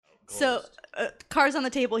So, cards on the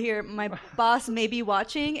table here. My boss may be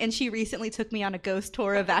watching, and she recently took me on a ghost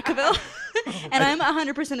tour of Vacaville. And I'm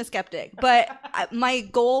 100% a skeptic. But my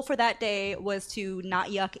goal for that day was to not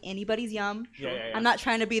yuck anybody's yum. Yeah. I'm not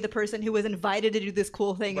trying to be the person who was invited to do this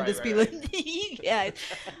cool thing and just be like, yeah. I had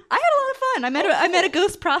a lot of fun. I met a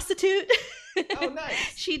ghost prostitute. Oh,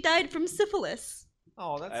 nice. She died from syphilis.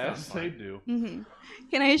 Oh, that's As they do. Mm-hmm.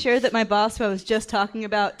 Can I share that my boss, who I was just talking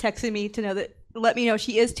about, texted me to let me know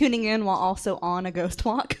she is tuning in while also on a ghost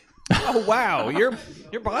walk. Oh, wow. Your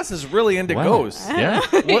boss is really into ghosts. Yeah.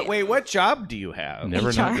 What job do you have?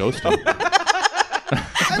 Never not ghosting.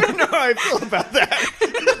 I don't know how I feel about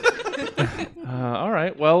that. All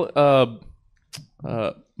right. Well,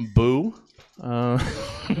 boo.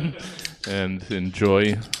 And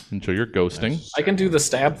enjoy your ghosting. I can do the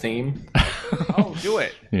stab theme. Oh, do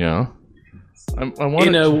it. Yeah. I want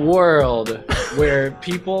In a world where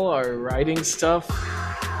people are writing stuff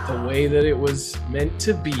the way that it was meant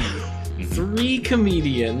to be, 3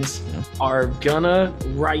 comedians are gonna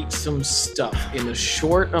write some stuff in a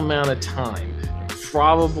short amount of time,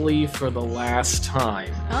 probably for the last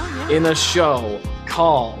time, in a show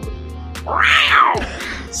called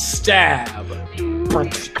Stab. All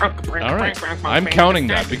right. I'm counting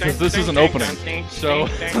that because this is an opening. So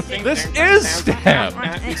this is Stab.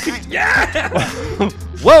 Yeah.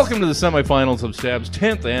 Welcome to the semifinals of Stab's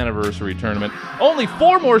 10th anniversary tournament. Only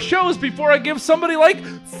 4 more shows before I give somebody like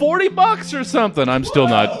 $40 or something. I'm still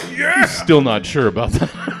not sure about that.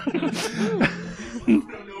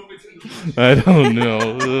 I don't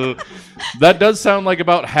know. That does sound like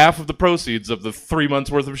about half of the proceeds of the 3 months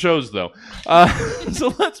worth of shows, though.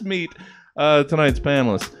 So let's meet tonight's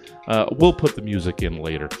panelists. We'll put the music in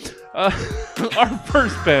later. Our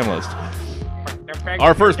first panelist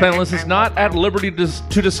is not at liberty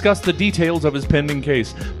to discuss the details of his pending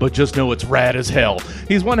case, but just know it's rad as hell.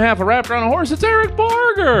 He's one half a raptor on a horse. It's Eric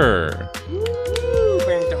Barger.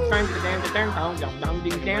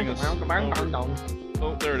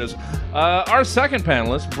 Oh, there it is. Our second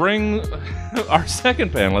panelist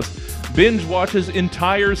binge watches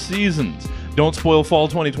entire seasons. Don't spoil fall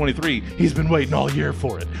 2023. He's been waiting all year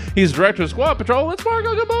for it. He's director of Squad Patrol. It's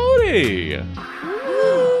Marco Gabodi.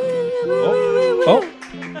 Oh.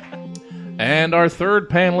 And our third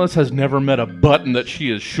panelist has never met a button that she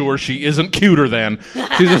is sure she isn't cuter than.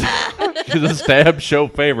 She's a Stab show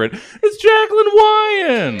favorite. It's Jacqueline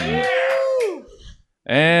Wyan.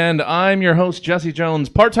 And I'm your host, Jesse Jones,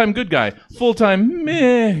 part-time good guy, full-time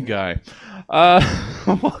meh guy.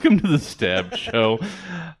 Welcome to the Stab show.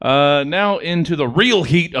 Now into the real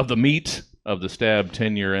heat of the meat of the Stab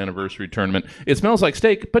 10-year anniversary tournament. It smells like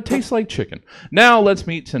steak, but tastes like chicken. Now let's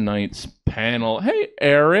meet tonight's panel. Hey,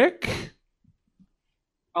 Eric.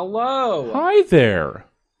 Hello. Hi there.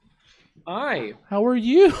 Hi. How are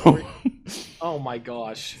you? Oh my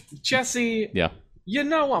gosh, Jesse. Yeah. You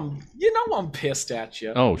know I'm pissed at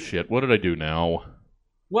you. Oh shit! What did I do now?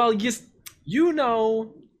 Well, you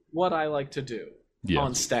know what I like to do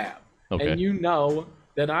on Stab, Okay. and you know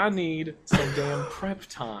that I need some damn prep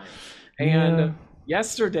time. And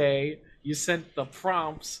yesterday you sent the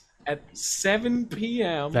prompts at 7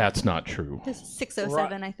 p.m. That's not true. This is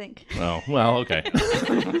 6:07, I think. Oh, well, okay.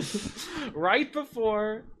 Right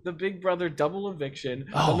before the Big Brother double eviction,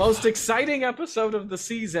 Oh, the most exciting episode of the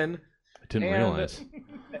season. I didn't realize.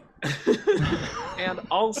 And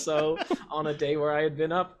also on a day where I had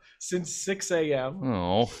been up since 6 a.m.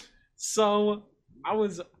 Oh. So I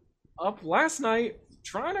was up last night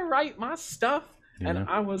trying to write my stuff, and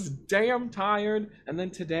I was damn tired. And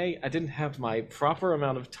then today I didn't have my proper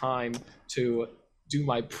amount of time to do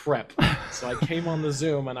my prep. So I came on the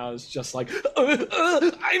Zoom and I was just like,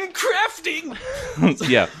 I'm crafting!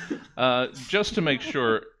 Yeah. Just to make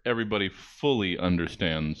sure everybody fully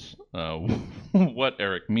understands what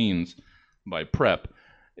Eric means by prep,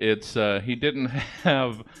 it's he didn't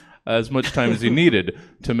have as much time as he needed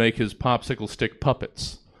to make his popsicle stick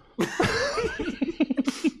puppets.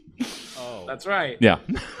 Oh, that's right. Yeah.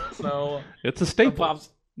 So it's a staple.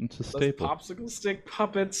 It's a those staple. popsicle stick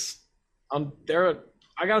puppets, they're,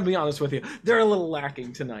 I gotta be honest with you, they're a little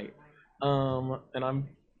lacking tonight. And I'm,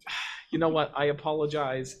 you know what, I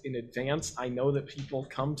apologize in advance. I know that people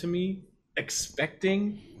come to me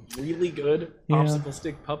expecting really good popsicle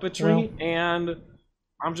stick puppetry, and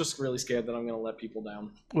I'm just really scared that I'm gonna let people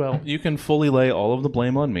down. Well, you can fully lay all of the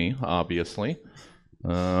blame on me, obviously.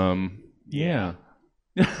 Yeah.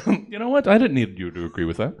 You know what? I didn't need you to agree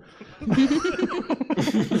with that.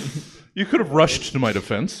 You could have rushed to my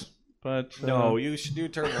defense, but No, you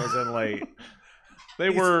turned those in late.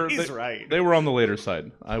 He's right. They were on the later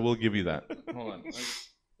side. I will give you that. Hold on.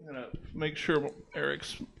 I'm gonna make sure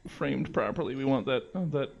Eric's framed properly. We want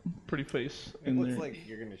that pretty face It in looks there. like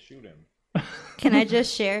you're gonna shoot him. Can I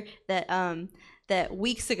just share that that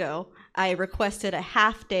weeks ago I requested a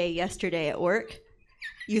half day yesterday at work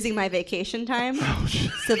using my vacation time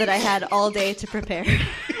so that I had all day to prepare.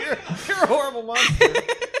 You're a horrible monster.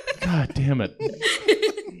 God damn it.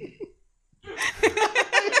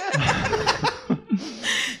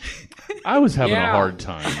 I was having a hard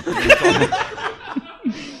time.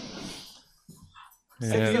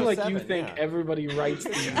 I feel like you 6:07, think yeah. everybody writes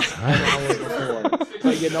these an hour before.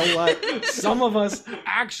 But you know what? Some of us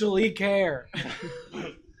actually care.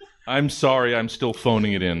 I'm sorry, I'm still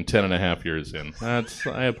phoning it in 10 and a half years in.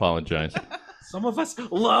 I apologize. Some of us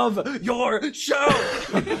love your show.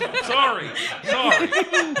 Sorry.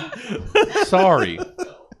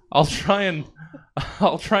 I'll try and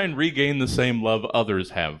regain the same love others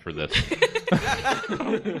have for this.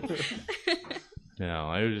 No,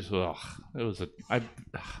 I was just, it was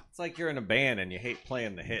It's like you're in a band and you hate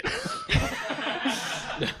playing the hits.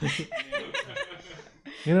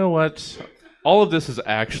 you know what? All of this is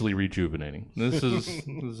actually rejuvenating. This is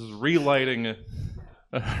relighting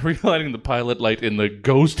the pilot light in the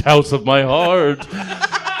ghost house of my heart.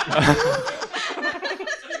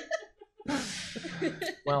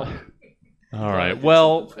 Well, All right.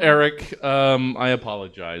 Well, Eric, I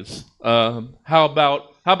apologize. How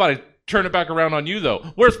about I turn it back around on you though?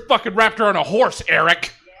 Where's fucking Raptor on a horse,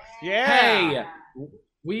 Eric? hey,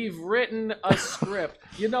 we've written a script.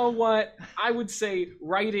 You know what? I would say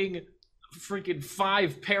writing freaking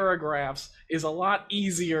 5 paragraphs is a lot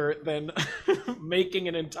easier than making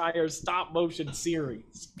an entire stop motion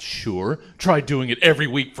series. Sure. Try doing it every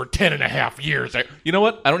week for 10 and a half years. You know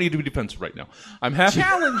what? I don't need to be defensive right now. I'm happy.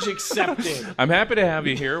 Challenge accepted. I'm happy to have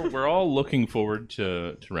you here. We're all looking forward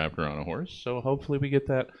to Raptor on a horse. So hopefully we get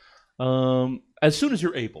that as soon as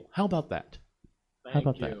you're able. How about that? Thank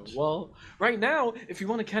about you. that? Well, right now, if you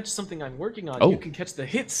want to catch something I'm working on, Oh. you can catch the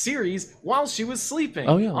hit series While She Was Sleeping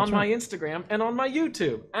Oh, yeah, that's on my right. Instagram and on my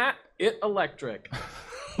YouTube at It Electric.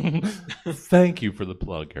 Thank you for the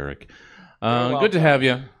plug, Eric. You're Good to welcome. have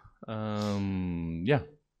you. Yeah.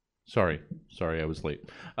 Sorry, I was late.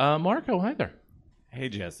 Marco, hi there. Hey,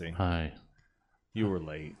 Jesse. Hi. You were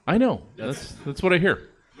late. I know. That's what I hear.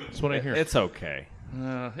 That's what I hear. It's okay.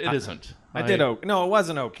 It isn't. I did okay. No, it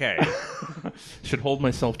wasn't okay. Should hold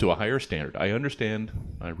myself to a higher standard. I understand.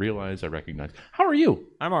 I realize. I recognize. How are you?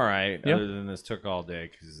 I'm all right. Yeah. Other than this took all day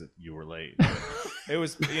because you were late. It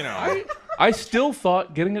was, I still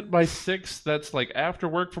thought getting it by 6, that's like after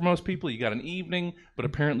work for most people. You got an evening, but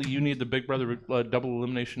apparently you need the Big Brother double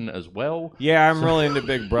elimination as well. Yeah, I'm really into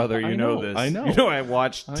Big Brother. You I know know, this. I know. You know I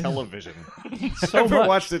watch know. television. So I haven't much.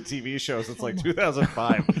 watched a TV show since like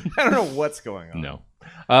 2005. I don't know what's going on. No.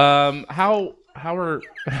 How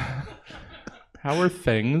are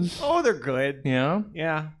things? Oh, they're good. Yeah.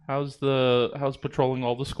 Yeah. How's patrolling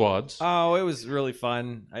all the squads? Oh, it was really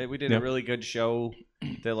fun. We did Yeah. a really good show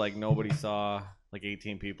that like nobody saw. Like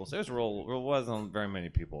 18 people. So it wasn't very many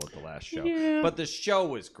people at the last show. Yeah. But the show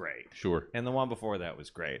was great. Sure. And the one before that was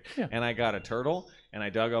great. Yeah. And I got a turtle and I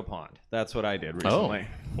dug a pond. That's what I did recently.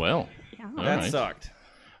 Oh, well. All That right. sucked.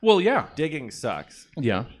 Well, yeah. Digging sucks.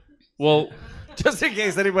 Yeah. Well, Just in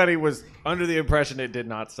case anybody was under the impression it did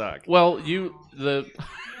not suck. well, The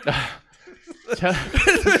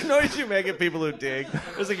noise you make at people who dig.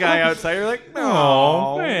 There's a guy outside. You're like, no,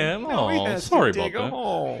 Oh, man. No, he Oh, has sorry to dig about a that.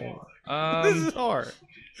 hole. This is hard.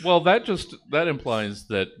 well, that implies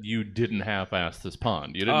that you didn't half-ass this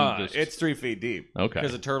pond. You didn't just. It's 3 feet deep. Okay.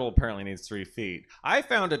 Because a turtle apparently needs 3 feet. I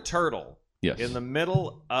found a turtle Yes. in the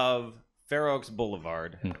middle of Fair Oaks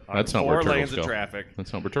Boulevard. On That's not 4 where turtles lanes go. of traffic.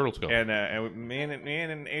 That's not where turtles go. And me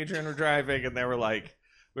and Adrian were driving,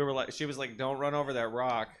 and she was like, "Don't run over that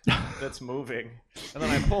rock that's moving." And then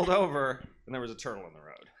I pulled over, and there was a turtle in the road,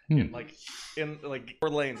 in 4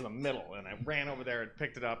 lanes in the middle. And I ran over there and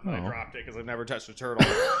picked it up, and I dropped it because I've never touched a turtle.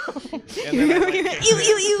 And then I like, kicked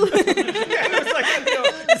it. Yeah, and I was like,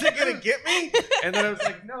 "Is it gonna get me?" And then I was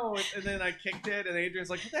like, "No." And then I kicked it, and Adrian's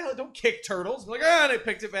like, "What the hell? Don't kick turtles!" I'm like, and I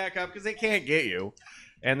picked it back up because they can't get you.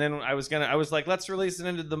 And then I was like, "Let's release it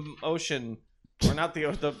into the ocean." Or not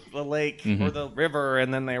the lake or the river,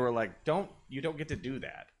 and then they were like, you don't get to do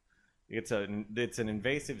that. It's an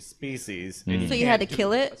invasive species. And So you had to can't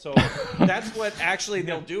kill it? So that's what actually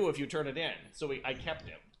they'll do if you turn it in. So I kept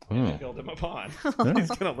him and I built him a pond. He's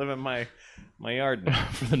gonna live in my yard now.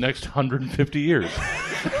 For the next 150 years.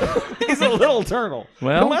 He's a little turtle.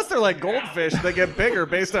 Well- Unless they're like goldfish, they get bigger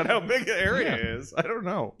based on how big the area is. I don't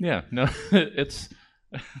know. Yeah, no, it's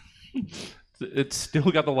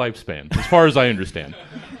still got the lifespan, as far as I understand,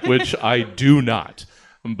 which I do not.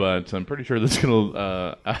 but I'm pretty sure this is going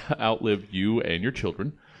to outlive you and your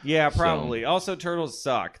children. Yeah, probably. Also, turtles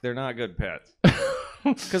suck. They're not good pets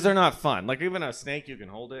because they're not fun. Like even a snake, you can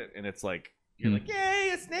hold it, and it's like you're like,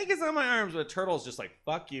 yay, a snake is on my arms. But a turtle's just like,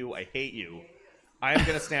 fuck you, I hate you. I am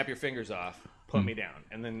gonna snap your fingers off. Put me down,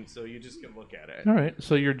 and then so you just can look at it. All right,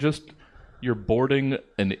 so you're boarding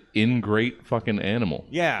an ingrate fucking animal.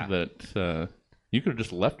 Yeah. That you could have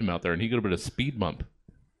just left him out there, and he could have been a speed bump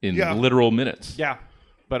in Yeah. literal minutes. Yeah,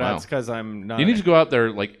 but Wow. that's because I'm not. You need to go out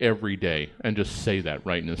there like every day and just say that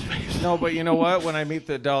right in his face. No, but you know what? When I meet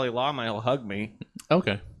the Dalai Lama, he'll hug me.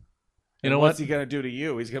 Okay. You know what's what? he gonna do to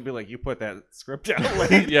you? He's gonna be like, "You put that script out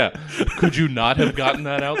late." Yeah. Could you not have gotten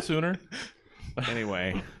that out sooner?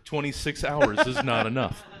 Anyway, 26 hours is not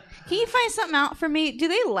enough. Can you find something out for me? Do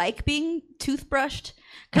they like being toothbrushed?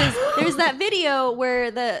 Because there's that video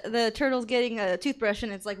where the turtle's getting a toothbrush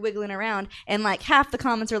and it's like wiggling around, and like half the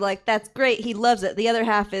comments are like, "That's great, he loves it." The other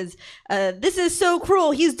half is, "This is so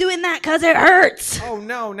cruel. He's doing that because it hurts." oh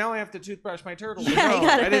no! Now I have to toothbrush my turtle. Yeah, No, you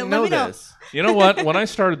gotta I didn't let know me know. this. You know what? When I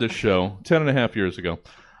started this show 10.5 years ago,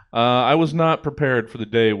 I was not prepared for the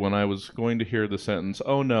day when I was going to hear the sentence,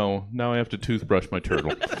 "Oh no, now I have to toothbrush my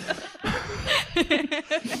turtle."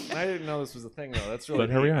 I didn't know this was a thing though. That's really.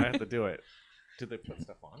 But here we neat. are. I have to do it. Did they put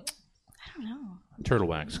stuff on it? I don't know. Turtle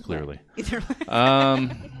wax, clearly. Either way.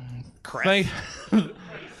 Thank-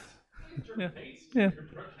 yeah.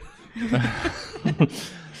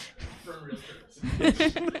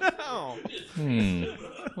 No.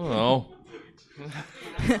 Well,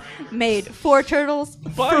 Made for turtles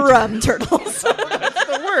from turtles. That's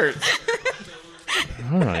the word.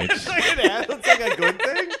 all right. It's like an ad. It's like a good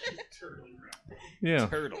thing. Yeah.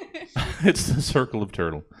 Turtle. It's the circle of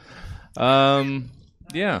turtle.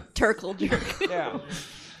 Yeah. Turkle jerk. Yeah.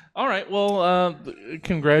 All right. Well,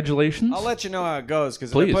 congratulations. I'll let you know how it goes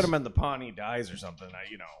because if Please. I put him in the pond, he dies or something.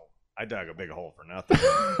 I dug a big hole for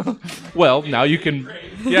nothing. Well, now you can.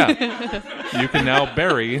 Yeah. You can now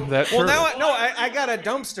bury that turtle. Well, now I got a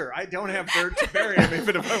dumpster. I don't have dirt to bury him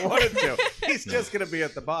even if I wanted to. He's just going to be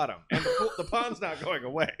at the bottom, and the pond's not going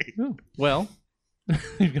away. Oh, well,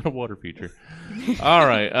 you've got a water feature. All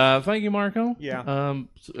right. Thank you, Marco. Yeah.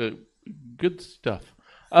 Good stuff.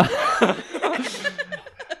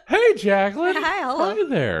 Hey, Jacqueline. Hi, hello. Hi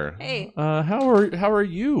there. Hey. How are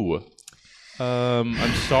you? I'm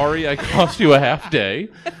sorry I cost you a half day.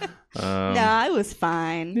 Nah, it was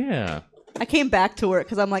fine. Yeah. I came back to work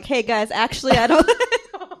because I'm like, hey guys, actually I don't.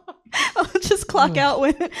 I'll just clock out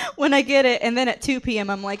when I get it, and then at 2 p.m.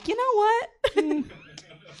 I'm like, you know what?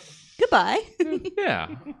 Goodbye. Yeah.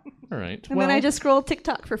 All right. And then I just scrolled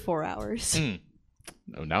TikTok for 4 hours.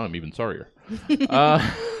 Oh, now I'm even sorrier.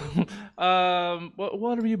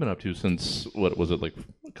 What have you been up to since, what was it, like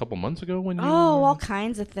a couple months ago when you... Oh, all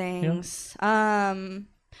kinds of things.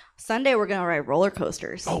 Sunday we're gonna ride roller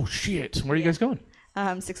coasters. Oh, shit. Where are you guys going?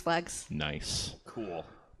 Six Flags, Nice. Cool.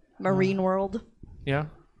 Marine World. Yeah?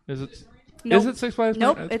 Is it... Nope. Is it Six Flags?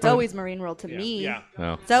 Nope, It's it's fine. always Marine World to me. Yeah.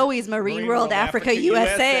 Oh. It's always Marine World, Africa,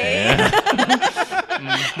 USA. Yeah.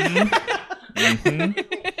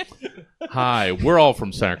 Hi, we're all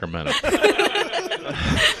from Sacramento.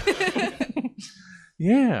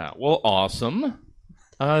 Yeah, well, awesome.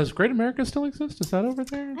 Does Great America still exist? Is that over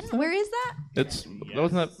there? I don't know, where is that? It's Yes.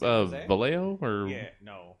 wasn't that Jose? Vallejo or Yeah.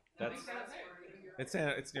 No. It's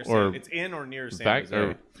near. Or it's in or near San Vac- Jose.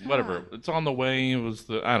 or whatever? It's on the way. It was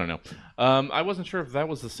the I don't know. I wasn't sure if that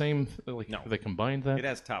was the same. Like No. they combined that. It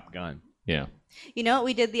has Top Gun. Yeah. You know what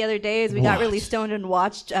we did the other day is we got really stoned and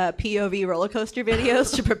watched POV roller coaster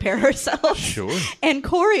videos to prepare ourselves. Sure. And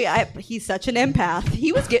Corey, he's such an empath.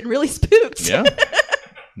 He was getting really spooked. Yeah.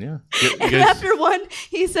 Yeah. You And guys- after one,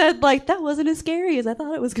 he said, like, that wasn't as scary as I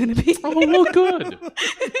thought it was going to be. Oh, well, good.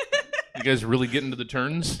 You guys really get into the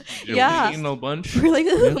turns? You're Yeah. eating a bunch? Really,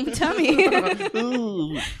 ooh, tummy.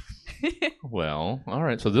 Ooh. Well, all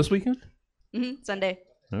right. So this weekend? Sunday.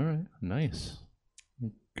 All right. Nice.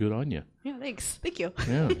 Good on you. Yeah, thanks. Thank you.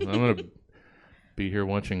 Yeah. I'm going to be here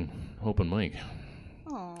watching open mic.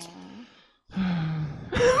 Aw.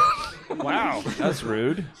 Wow, that's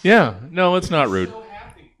rude. Yeah. No, it's not rude.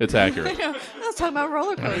 It's accurate. I was talking about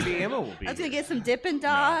roller coasters. Maybe Emma will be. I was going to get some Dippin'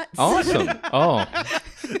 Dots. Awesome. Oh.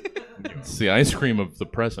 It's the ice cream of the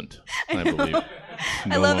present, I believe.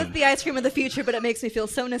 I love it's the ice cream of the future, but it makes me feel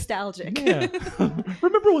so nostalgic. Yeah.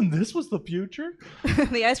 Remember when this was the future?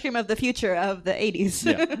 The ice cream of the future of the 80s.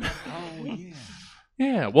 Yeah. Oh yeah.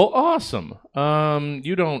 Yeah. Well, awesome.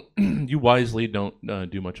 You wisely don't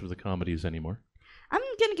do much of the comedies anymore. I'm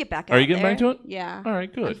going to get back Are out you getting there. back to it? Yeah. All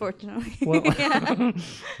right, good. Unfortunately. Well, Yeah.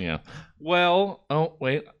 yeah. Well, oh,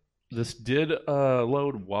 wait. this did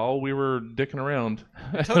load while we were dicking around.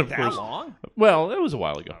 It took that long? Well, it was a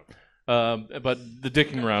while ago. But the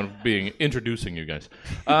dicking around being introducing you guys.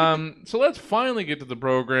 So let's finally get to the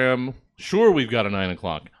program. Sure, we've got a 9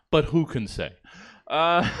 o'clock, but who can say?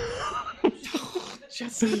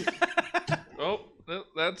 Jesse. Oh,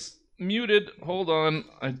 that's muted. Hold on.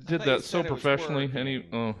 I did thought that you so said it was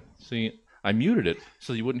professionally. See, I muted it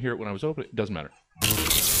so you wouldn't hear it when I was opening. It doesn't matter.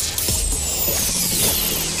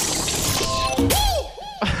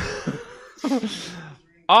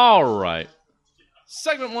 All right.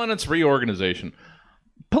 Segment 1, it's reorganization.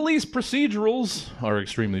 Police procedurals are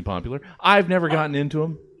extremely popular. I've never gotten into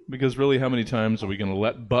them because really how many times are we going to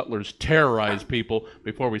let butlers terrorize people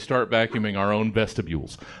before we start vacuuming our own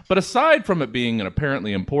vestibules? But aside from it being an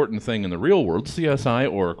apparently important thing in the real world,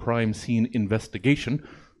 CSI, or crime scene investigation,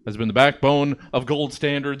 has been the backbone of gold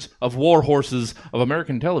standards, of war horses, of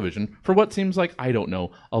American television for what seems like, I don't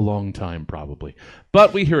know, a long time probably.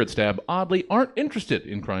 But we here at Stab, oddly, aren't interested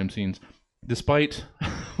in crime scenes, despite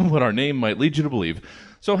what our name might lead you to believe.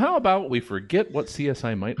 So how about we forget what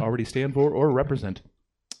CSI might already stand for or represent,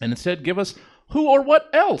 and instead give us who or what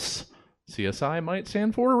else CSI might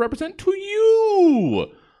stand for or represent to you?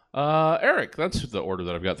 Eric, that's the order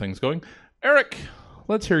that I've got things going. Eric,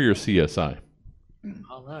 let's hear your CSI.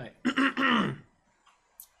 All right.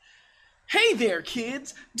 Hey there,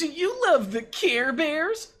 kids. Do you love the Care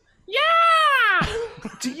Bears? Yeah!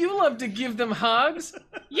 Do you love to give them hugs?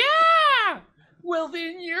 Yeah! Well,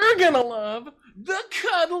 then you're gonna love the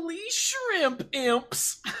Cuddly Shrimp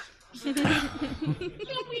Imps.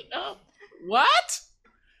 What?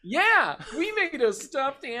 Yeah, we made a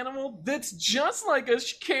stuffed animal that's just like a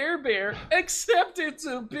Care Bear, except it's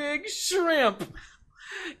a big shrimp.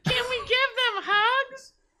 Can we give them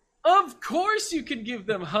hugs? Of course you can give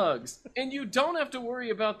them hugs, and you don't have to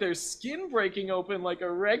worry about their skin breaking open like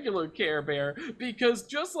a regular Care Bear, because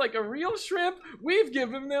just like a real shrimp, we've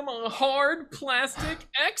given them a hard plastic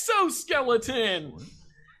exoskeleton.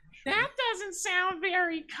 That doesn't sound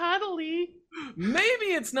very cuddly. Maybe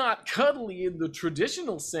it's not cuddly in the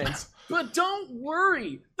traditional sense, but don't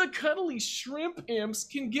worry. The Cuddly Shrimp Imps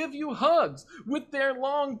can give you hugs with their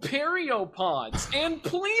long periopods and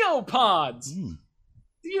pleopods.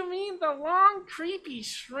 Do you mean the long, creepy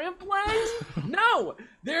shrimp legs? No,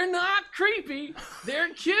 they're not creepy.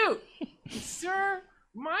 They're cute. Sir,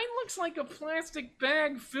 mine looks like a plastic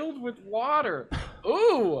bag filled with water.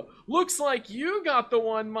 Ooh, looks like you got the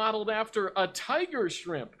one modeled after a tiger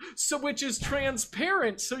shrimp, which is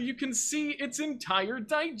transparent so you can see its entire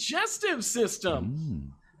digestive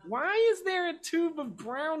system. Why is there a tube of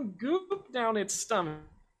brown goop down its stomach?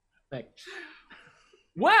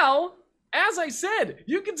 Well, as I said,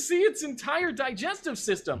 you can see its entire digestive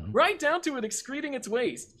system, right down to it excreting its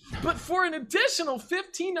waste. But for an additional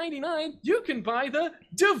 $15.99, you can buy the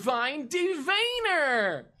Divine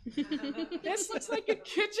Devainer. This looks like a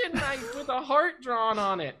kitchen knife with a heart drawn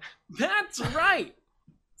on it. That's right.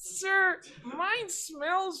 Sir, mine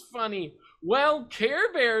smells funny. Well,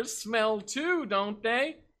 Care Bears smell too, don't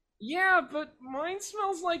they? Yeah, but mine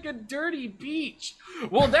smells like a dirty beach.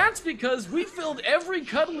 Well, that's because we filled every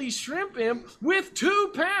Cuddly Shrimp Imp with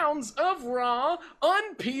 2 pounds of raw,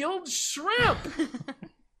 unpeeled shrimp.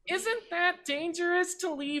 Isn't that dangerous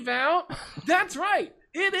to leave out? That's right,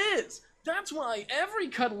 it is. That's why every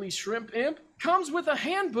Cuddly Shrimp Imp comes with a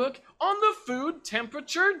handbook on the food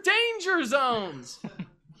temperature danger zones.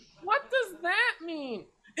 What does that mean?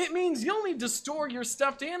 It means you'll need to store your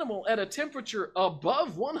stuffed animal at a temperature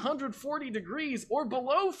above 140 degrees or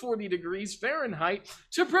below 40 degrees Fahrenheit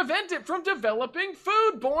to prevent it from developing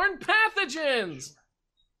foodborne pathogens.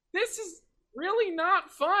 This is really not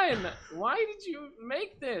fun. Why did you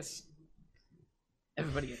make this?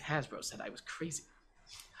 Everybody at Hasbro said I was crazy.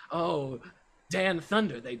 Oh, Dan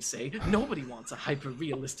Thunder, they'd say. Nobody wants a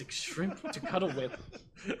hyper-realistic shrimp to cuddle with.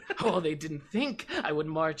 Oh, they didn't think I would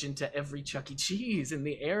march into every Chuck E. Cheese in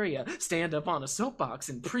the area, stand up on a soapbox,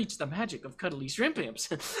 and preach the magic of Cuddly Shrimp Imps.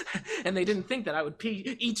 And they didn't think that I would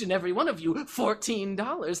pay each and every one of you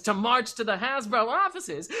 $14 to march to the Hasbro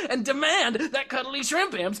offices and demand that Cuddly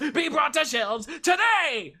Shrimp Imps be brought to shelves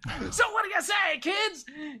today! So what do you say, kids?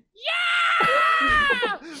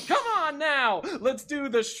 Yeah! Come on now, let's do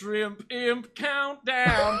the Shrimp Imp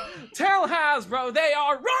countdown. Tell Hasbro they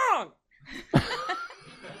are wrong!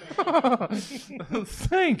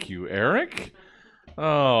 Thank you, Eric.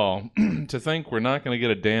 Oh, to think we're not going to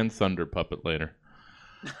get a Dan Thunder puppet later.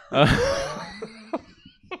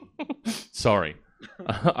 Sorry.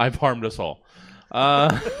 I've harmed us all.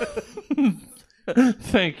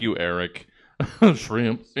 Thank you, Eric.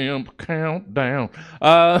 Shrimp Imp countdown.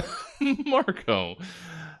 Marco,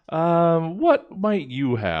 What might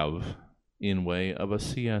you have in way of a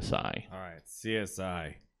CSI? All right,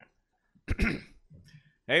 CSI.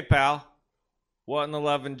 Hey, pal. What in the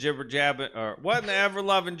loving jibber jabber, or what in the ever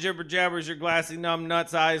loving jibber jabber is your glassy numb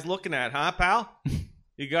nuts eyes looking at, huh, pal?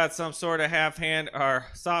 You got some sort of half-hand or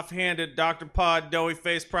soft-handed Dr. Pod doughy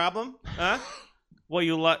face problem, huh? Well,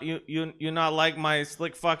 you not like my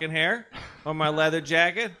slick fucking hair, or my leather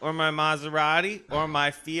jacket, or my Maserati, or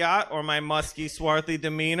my Fiat, or my musky, swarthy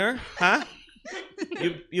demeanor, huh?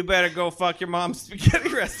 You better go fuck your mom's spaghetti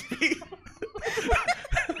recipe.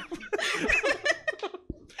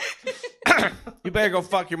 You better go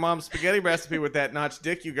fuck your mom's spaghetti recipe with that notch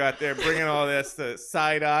dick you got there, bringing all this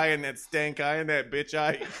side eye and that stank eye and that bitch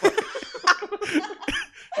eye.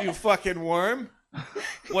 You fucking worm.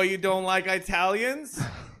 What, you don't like Italians?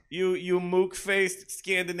 You mook-faced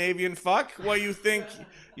Scandinavian fuck? What, you think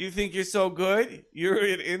you're so good? You're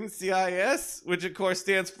at NCIS, which of course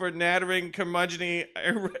stands for nattering, curmudgeony,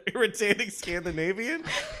 irritating Scandinavian?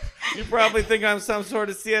 You probably think I'm some sort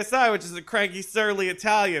of CSI, which is a cranky, surly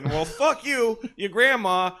Italian. Well, fuck you, your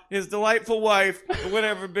grandma, his delightful wife, or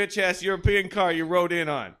whatever bitch-ass European car you rode in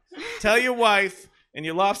on. Tell your wife and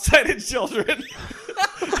your lopsided children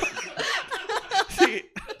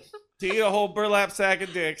to eat a whole burlap sack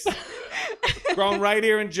of dicks grown right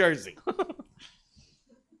here in Jersey.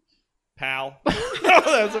 Pal. Oh, that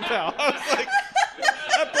was a pal. I was like,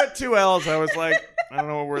 I put 2 L's. I was like, I don't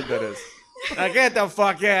know what word that is. Now get the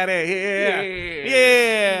fuck out of here.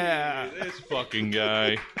 Yeah. This fucking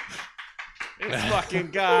guy. This fucking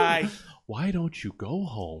guy. Why don't you go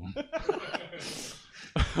home?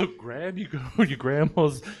 Grab your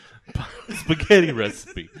grandma's spaghetti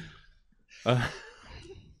recipe.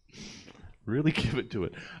 Really give it to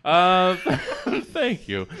it. Thank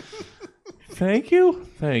you.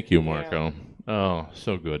 Thank you, Marco. Oh,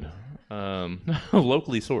 so good.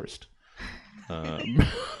 Locally sourced.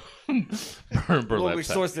 Locally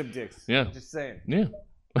sourced them dicks. Yeah. Just saying. Yeah.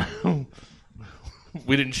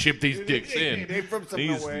 We didn't ship these dicks in. They from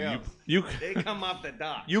somewhere else. They come off the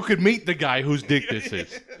dock. You could meet the guy whose dick this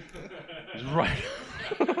is. Right.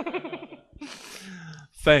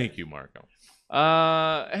 Thank you, Marco.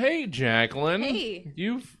 Hey, Jacqueline. Hey.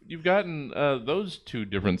 You've gotten those 2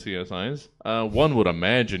 different CSIs. One would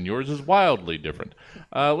imagine yours is wildly different.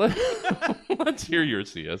 Let's hear your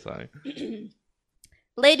CSI.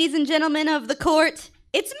 Ladies and gentlemen of the court,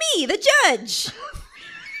 it's me, the judge.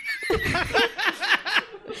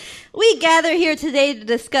 We gather here today to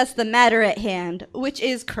discuss the matter at hand, which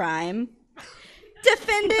is crime.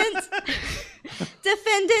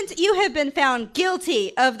 Defendant, you have been found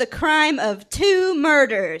guilty of the crime of 2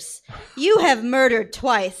 murders. You have murdered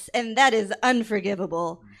twice, and that is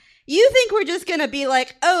unforgivable. You think we're just gonna be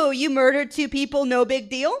like, oh, you murdered 2 people, no big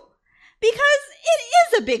deal? Because it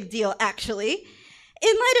is a big deal, actually.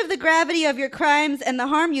 In light of the gravity of your crimes and the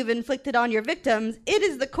harm you've inflicted on your victims, it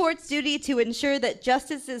is the court's duty to ensure that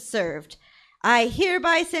justice is served. I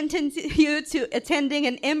hereby sentence you to attending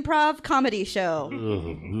an improv comedy show.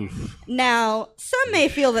 Now, some may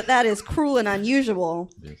feel that is cruel and unusual.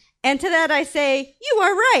 Yes. And to that I say, you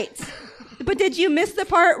are right. But did you miss the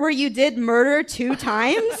part where you did murder 2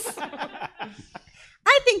 times?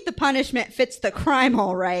 I think the punishment fits the crime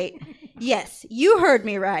all right. Yes, you heard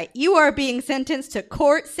me right. You are being sentenced to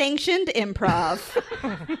court-sanctioned improv.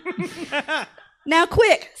 Now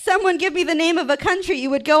quick, someone give me the name of a country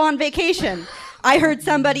you would go on vacation. I heard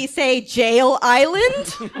somebody say Jail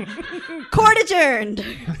Island. Court adjourned.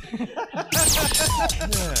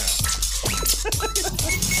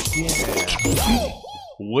 Yeah.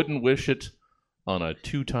 Wouldn't wish it on a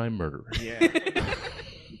 2-time murderer. Yeah.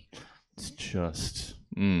 It's just...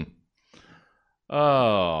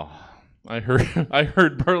 Oh... I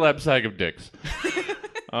heard burlap sack of dicks.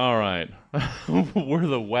 All right. We're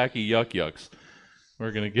the wacky yucks.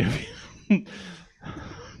 We're going to give you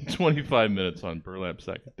 25 minutes on burlap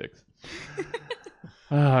sack of dicks.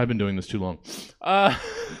 I've been doing this too long. I've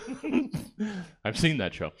seen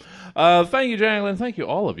that show. Thank you, Jacqueline. Thank you,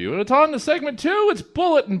 all of you. And it's on to segment 2. It's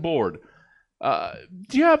bulletin board.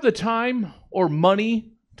 Do you have the time or money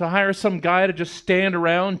to hire some guy to just stand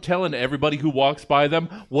around telling everybody who walks by them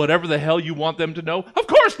whatever the hell you want them to know? Of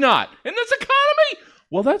course not! In this economy!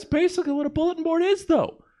 Well, that's basically what a bulletin board is,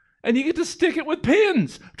 though. And you get to stick it with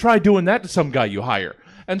pins. Try doing that to some guy you hire.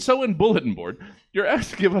 And so in bulletin board, you're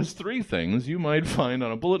asked to give us 3 things you might find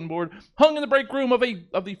on a bulletin board hung in the break room of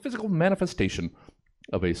the physical manifestation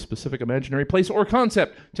of a specific imaginary place or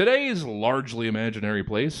concept. Today's largely imaginary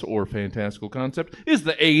place or fantastical concept is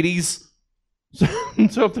the 80s.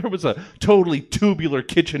 So if there was a totally tubular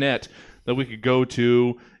kitchenette that we could go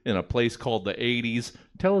to in a place called the 80s.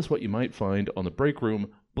 Tell us what you might find on the break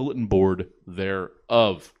room bulletin board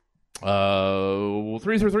thereof.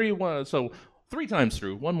 333, so 3 times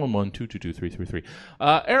through. 111-222-333.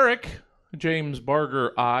 Eric, James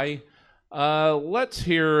Barger, let's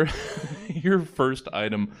hear your first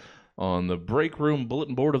item on the break room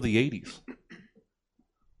bulletin board of the 80s.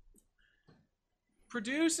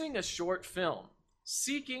 Producing a short film,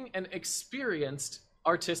 seeking an experienced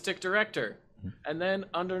artistic director. And then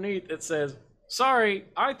underneath it says, sorry,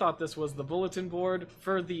 I thought this was the bulletin board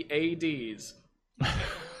for the ADs.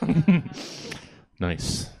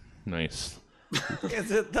 Nice. Is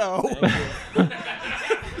it though?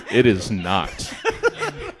 It is not.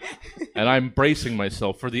 And I'm bracing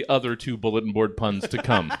myself for the other 2 bulletin board puns to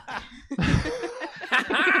come.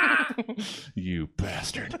 You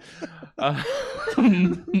bastard.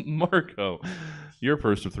 Marco, your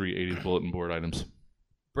first of 3 80s bulletin board items.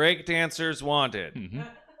 Breakdancers wanted. Mm-hmm.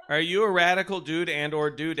 Are you a radical dude and or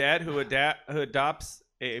dudette who adopts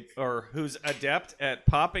who's adept at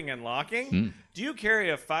popping and locking? Do you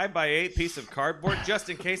carry a 5x8 piece of cardboard just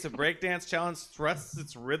in case a breakdance challenge thrusts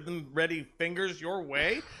its rhythm-ready fingers your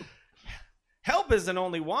way? Help isn't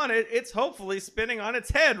only wanted, it's hopefully spinning on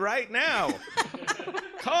its head right now.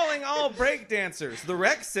 Calling all breakdancers. The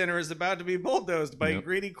rec center is about to be bulldozed by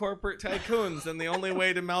greedy corporate tycoons, and the only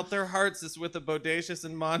way to melt their hearts is with a bodacious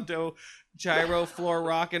and mondo gyro floor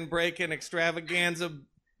rockin' breakin' extravaganza.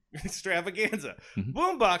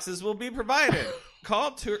 Boomboxes will be provided.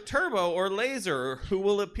 Call Turbo or Laser, who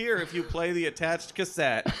will appear if you play the attached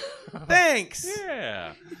cassette. Thanks.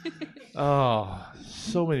 Yeah. Oh,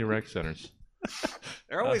 so many rec centers.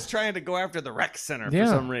 They're always trying to go after the rec center for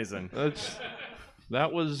some reason.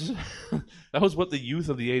 That was what the youth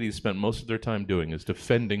of the 80s spent most of their time doing, is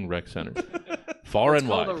defending rec centers. Far and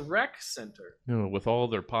wide. It's called a rec center. You know, with all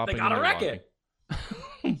their popping. They gotta and wreck locking. it.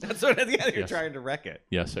 That's what you're trying to wreck it.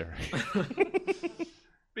 Yes, Eric.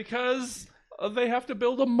 Because they have to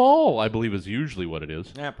build a mall, I believe is usually what it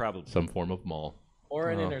is. Yeah, probably. Some form of mall. Or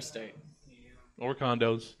an interstate. Or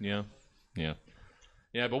condos. Yeah.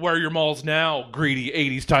 Yeah, but where are your malls now, greedy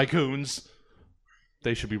 80s tycoons?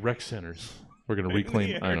 They should be rec centers. We're going to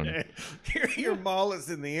reclaim... I don't know. Your mall is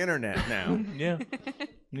in the internet now. Yeah.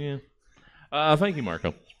 Thank you,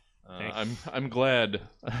 Marco. I'm glad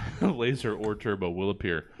Laser or Turbo will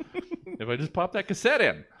appear if I just pop that cassette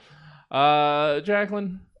in.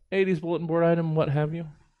 Jacqueline, 80s bulletin board item, what have you?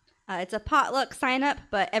 It's a potluck sign up,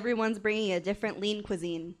 but everyone's bringing a different lean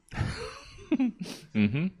cuisine.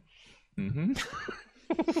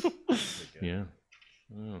 Yeah.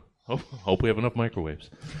 Hope we have enough microwaves.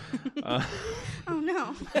 Oh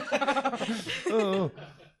no.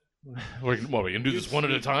 We're going to do this one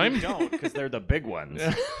at a time? Don't, because they're the big ones.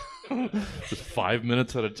 Just 5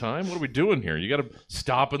 minutes at a time? What are we doing here? You got to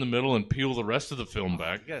stop in the middle and peel the rest of the film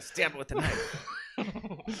back. You got to stab it with the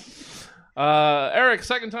knife. Eric,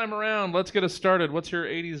 second time around. Let's get us started. What's your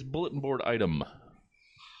 80s bulletin board item?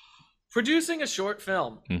 Producing a short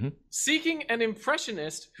film. Seeking an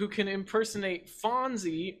impressionist who can impersonate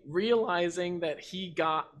Fonzie, realizing that he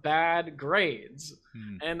got bad grades.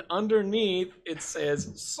 And underneath it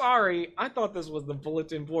says, sorry, I thought this was the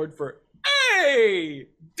bulletin board for A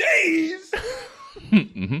days.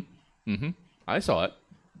 I saw it.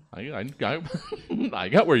 I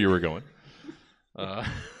got where you were going. That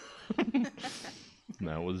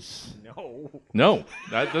was... No.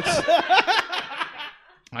 That's...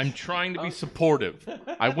 I'm trying to be supportive.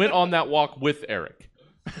 I went on that walk with Eric.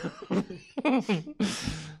 Thank you,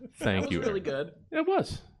 That was really Eric. good. It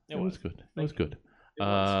was. It was good. It was good.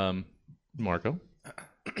 Marco,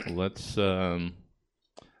 let's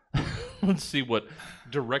see what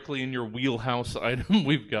directly in your wheelhouse item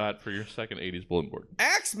we've got for your second 80s bulletin board.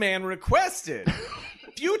 Axeman requested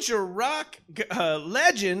future rock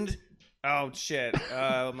legend. Oh shit!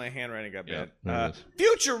 My handwriting got bad. there it is.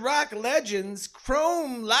 Future rock legends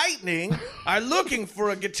Chrome Lightning are looking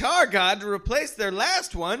for a guitar god to replace their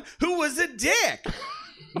last one, who was a dick.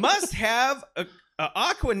 Must have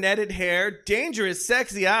aqua-netted hair, dangerous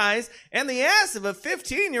sexy eyes, and the ass of a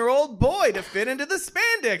 15-year-old boy to fit into the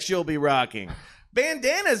spandex you'll be rocking.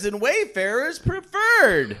 Bandanas and wayfarers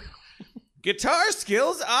preferred. Guitar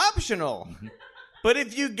skills optional. But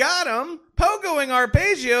if you got 'em, pogoing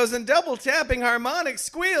arpeggios and double tapping harmonic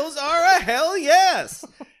squeals are a hell yes.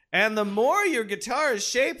 And the more your guitar is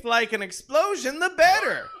shaped like an explosion, the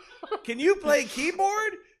better. Can you play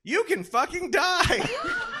keyboard? You can fucking die.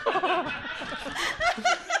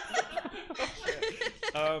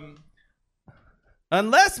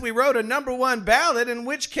 Unless we wrote a #1 ballad, in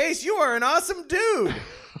which case you are an awesome dude.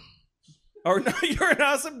 Or no, you're an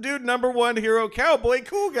awesome dude, #1 hero, cowboy,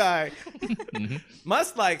 cool guy.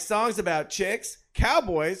 Must like songs about chicks,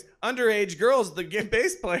 cowboys, underage girls, the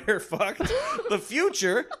bass player fucked, the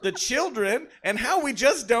future, the children, and how we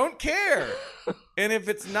just don't care. And if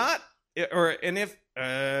it's not,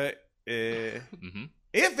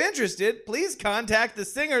 if interested, please contact the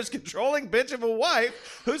singer's controlling bitch of a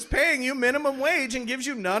wife who's paying you minimum wage and gives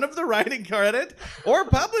you none of the writing credit or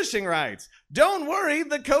publishing rights. Don't worry,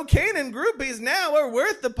 the cocaine and groupies now are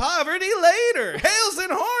worth the poverty later. Hails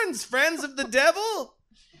and horns, friends of the devil.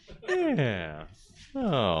 Yeah.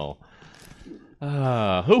 Oh.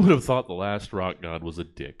 Who would have thought the last rock god was a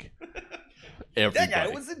dick? Everybody. That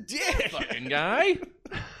guy was a dick. Fucking guy.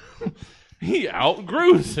 He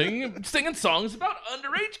outgrew singing songs about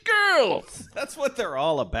underage girls. That's what they're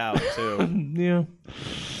all about, too. Yeah.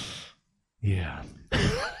 Yeah.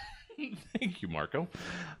 Thank you, Marco.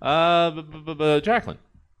 Jacqueline.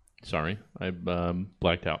 Sorry, I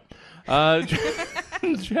blacked out.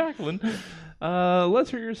 Jacqueline, let's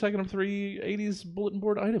hear your second of 3 80s bulletin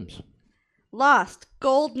board items. Lost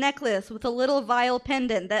gold necklace with a little vial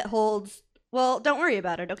pendant that holds. Well, don't worry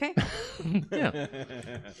about it, okay? Yeah.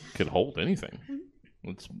 Could hold anything.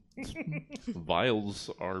 It's vials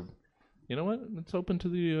are, you know what? It's open to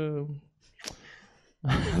the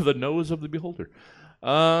the nose of the beholder.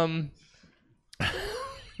 Thank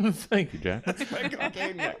you, Jack. That's my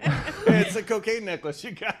cocaine necklace. It's a cocaine necklace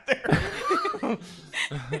you got there.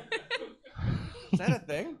 Is that a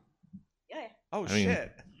thing? Yeah. Oh, I mean,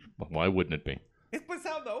 shit. Why wouldn't it be? It was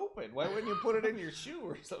out in the open. Why wouldn't you put it in your shoe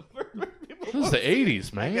or something? This is the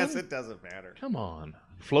 80s, man. I guess it doesn't matter. Come on.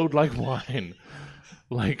 Flowed like wine.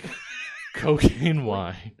 Like cocaine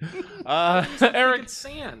wine. Eric, It's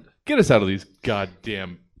sand. get us out of these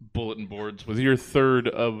goddamn bulletin boards with your third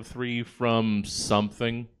of 3 from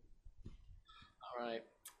something. All right.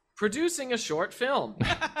 Producing a short film.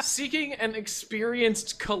 Seeking an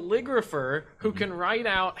experienced calligrapher who can write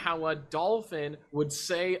out how a dolphin would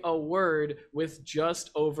say a word with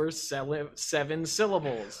just over 7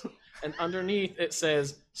 syllables. And underneath it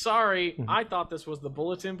says, sorry, I thought this was the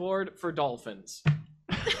bulletin board for dolphins.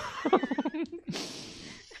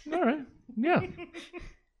 All right. Yeah.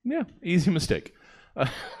 Yeah. Easy mistake.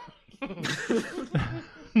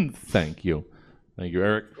 Thank you. Thank you,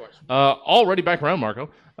 Eric. Of course. Already back around, Marco.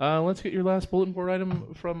 Let's get your last bulletin board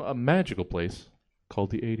item from a magical place called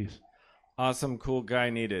the 80s. Awesome, cool guy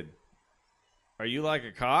needed. Are you like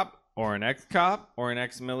a cop or an ex-cop or an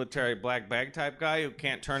ex-military black bag type guy who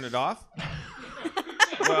can't turn it off?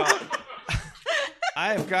 Well,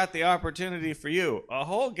 I have got the opportunity for you. A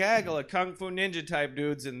whole gaggle of kung fu ninja type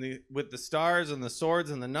dudes with the stars and the swords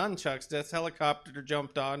and the nunchucks. This helicopter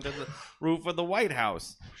jumped onto the roof of the White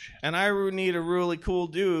House, and I need a really cool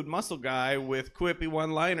dude, muscle guy with quippy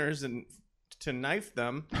one-liners and to knife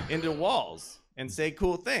them into walls and say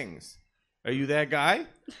cool things. Are you that guy?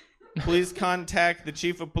 Please contact the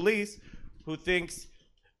chief of police, who thinks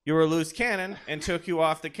you're a loose cannon and took you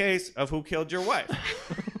off the case of who killed your wife.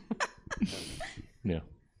 Yeah.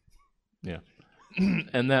 Yeah.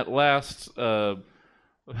 And that last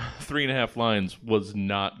 3.5 lines was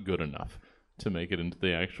not good enough to make it into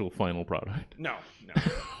the actual final product. No.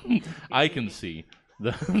 I can see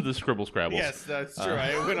the scribble scrabbles. Yes, that's true.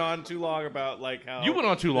 I went on too long about like how You went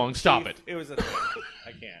on too long. Stop it. It was a thing.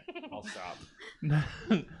 I can't. I'll stop.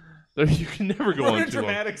 You can never go What on a too long.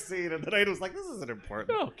 dramatic scene, and then I was like, "This isn't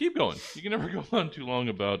important." No, keep going. You can never go on too long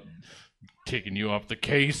about taking you off the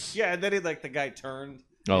case. Yeah, and then the guy turned.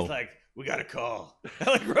 Oh. He's like, "We got a call."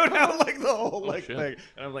 I wrote out the whole shit. thing,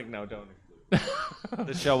 and I'm like, "No, don't include it."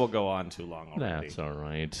 The show will go on too long already. That's all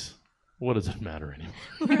right. What does it matter anymore?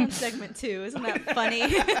 We're on segment 2. Isn't that funny?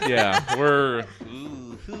 Yeah, we're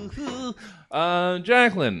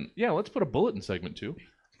Jacqueline. Yeah, let's put a bullet in segment 2.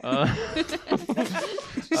 Kill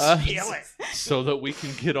it. So that we can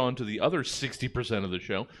get on to the other 60% of the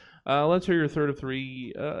show. Let's hear your third of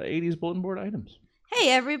 3 80s bulletin board items. Hey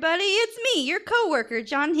everybody, it's me, your coworker,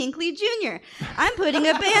 John Hinckley Jr. I'm putting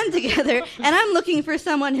a band together, and I'm looking for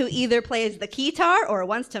someone who either plays the keytar or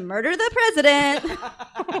wants to murder the president.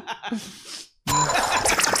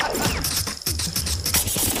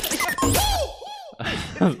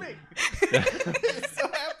 It's me. He's so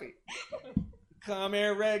happy. Come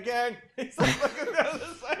here, Red Gang. He's like looking down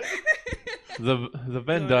the side. The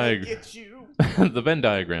Venn Gonna diagram. get you. The Venn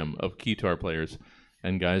diagram of keytar players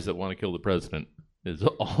and guys that want to kill the president is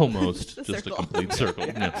almost The just circle. a complete circle.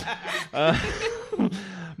 Yeah.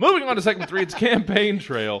 Moving on to segment 3, it's Campaign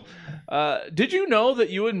Trail. Did you know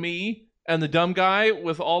that you and me and the dumb guy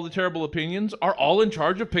with all the terrible opinions are all in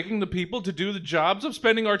charge of picking the people to do the jobs of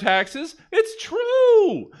spending our taxes? It's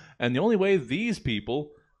true! And the only way these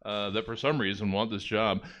people, that for some reason want this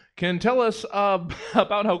job, can tell us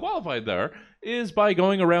about how qualified they are is by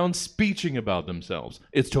going around speeching about themselves.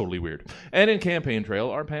 It's totally weird. And in Campaign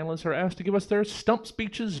Trail, our panelists are asked to give us their stump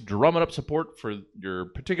speeches, drumming up support for your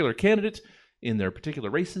particular candidate in their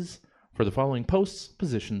particular races for the following posts,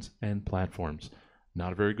 positions, and platforms.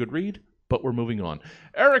 Not a very good read, but we're moving on.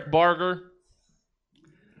 Eric Barger,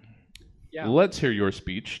 let's hear your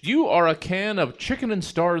speech. You are a can of chicken and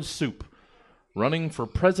stars soup running for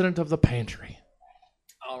president of the pantry.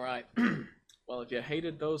 All right. Well, if you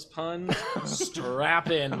hated those puns, strap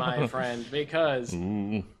in, my friend, because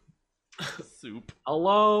soup.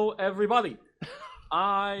 Hello, everybody.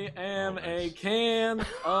 I am a can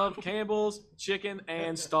of Campbell's Chicken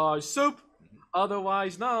and Stars Soup,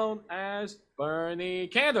 otherwise known as Bernie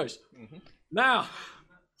Sanders. Now,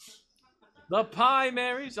 the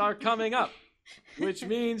primaries are coming up, which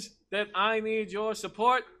means that I need your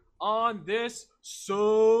support on this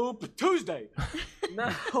Soup Tuesday.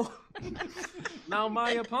 Now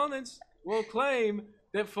my opponents will claim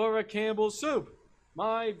that for a Campbell's soup,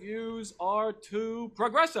 my views are too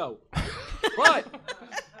progresso. But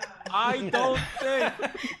I don't think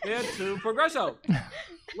they're too progresso.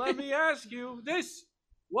 Let me ask you this.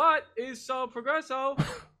 What is so progresso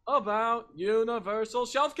about universal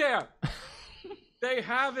shelf care? They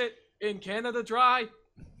have it in Canada Dry.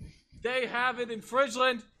 They have it in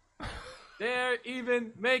Friesland. They're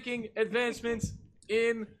even making advancements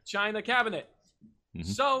in China Cabinet.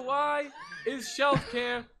 So why is shelf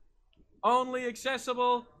care only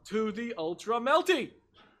accessible to the ultra melty?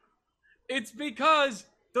 It's because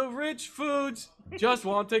the rich foods just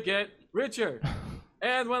want to get richer.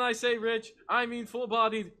 And when I say rich, I mean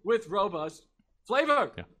full-bodied with robust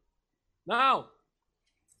flavor. Yeah. Now,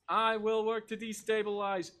 I will work to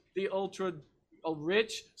destabilize the ultra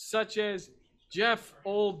rich, such as Jeff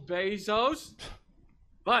Old Bezos.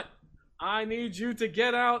 But I need you to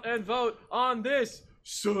get out and vote on this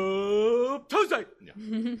Soup Tuesday. Yeah.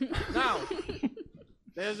 Now,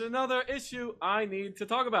 there's another issue I need to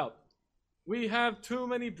talk about. We have too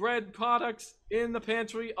many bread products in the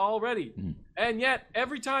pantry already. And yet,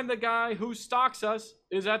 every time the guy who stocks us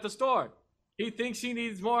is at the store, he thinks he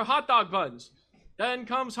needs more hot dog buns, then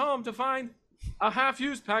comes home to find a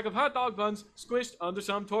half-used pack of hot dog buns squished under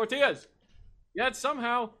some tortillas. Yet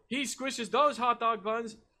somehow, he squishes those hot dog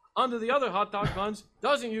buns under the other hot dog buns,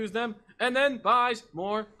 doesn't use them, and then buys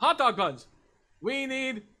more hot dog buns. We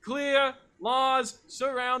need clear laws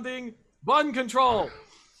surrounding bun control.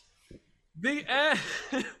 The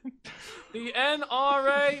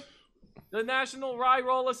NRA, the National Rye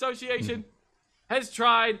Roll Association, has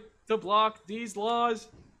tried to block these laws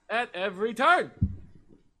at every turn.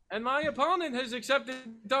 And my opponent has accepted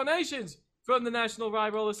donations from the National Rye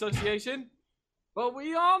Roll Association. But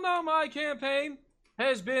we all know my campaign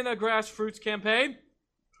has been a grassroots campaign,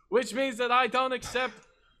 which means that I don't accept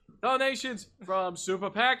donations from super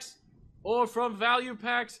PACs or from value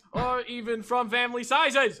packs or even from family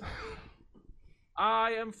sizes.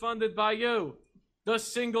 I am funded by you, the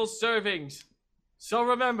single servings. So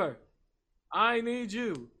remember, I need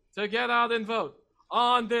you to get out and vote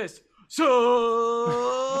on this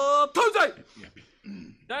Soup Tuesday.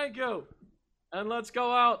 Thank you. And let's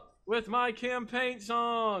go out with my campaign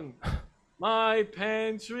song. My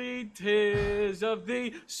pantry 'tis of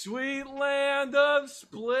the sweet land of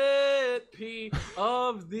split pea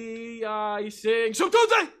of the icing. Soup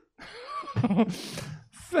Tuesday!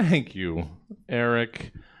 Thank you,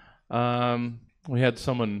 Eric. We had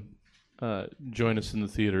someone join us in the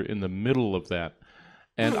theater in the middle of that,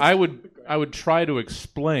 and I would try to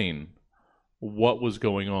explain what was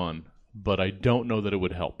going on, but I don't know that it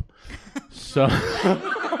would help. So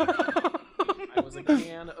I was a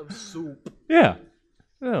can of soup. Yeah.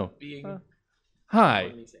 No. Being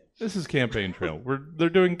hi. This is Campaign Trail. They're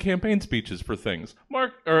doing campaign speeches for things.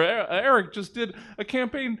 Eric just did a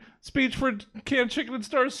campaign speech for canned chicken and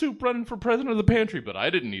star soup running for president of the pantry, but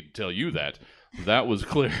I didn't need to tell you that. That was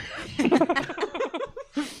clear.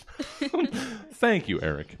 Thank you,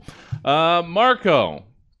 Eric. Marco.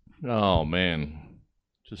 Oh, man.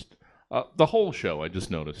 Just the whole show, I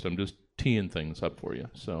just noticed. I'm just teeing things up for you.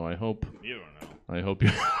 So I hope... You don't know. I hope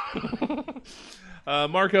you...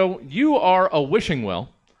 Marco, you are a wishing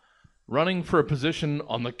well running for a position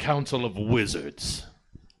on the Council of Wizards.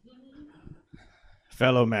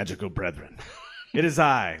 Fellow magical brethren, it is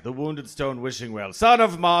I, the Wounded Stone Wishing Well, son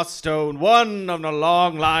of Moss Stone, one of a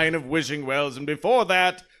long line of wishing wells, and before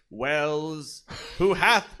that, Wells, who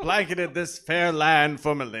hath blanketed this fair land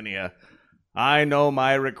for millennia. I know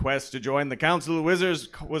my request to join the Council of Wizards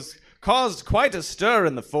caused quite a stir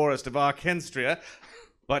in the forest of Arkenstria,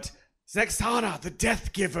 but Zexana, the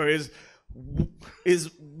Death Giver,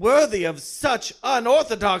 is worthy of such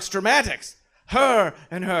unorthodox dramatics. Her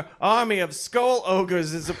and her army of skull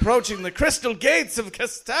ogres is approaching the crystal gates of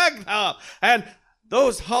Castagna, and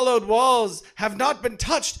those hollowed walls have not been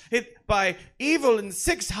touched by evil in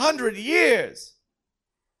 600 years.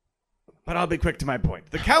 But I'll be quick to my point.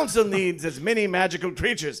 The council needs as many magical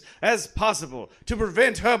creatures as possible to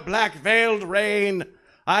prevent her black-veiled reign.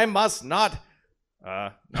 I might not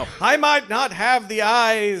have the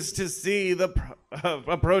eyes to see the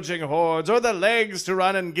approaching hordes, or the legs to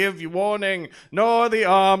run and give you warning, nor the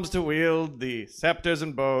arms to wield the scepters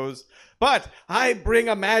and bows. But I bring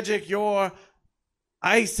a magic your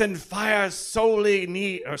ice and fire sorely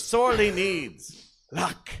needs.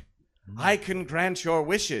 Luck. I can grant your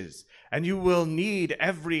wishes, and you will need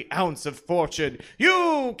every ounce of fortune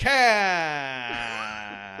you can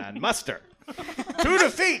muster to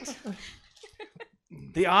defeat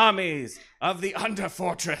the armies of the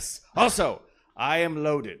Underfortress. Also, I am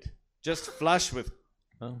loaded, just flush with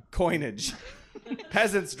coinage.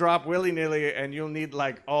 Peasants drop willy-nilly, and you'll need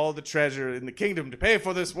like all the treasure in the kingdom to pay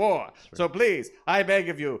for this war. So please, I beg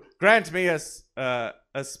of you, grant me a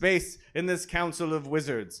space in this council of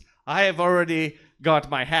wizards. I have already got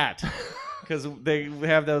my hat, because they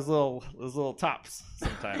have those little tops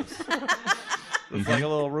sometimes. It's like a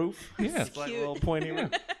little roof. Yeah, it's like a little pointy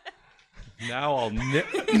roof. Now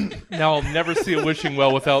I'll never see a wishing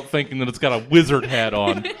well without thinking that it's got a wizard hat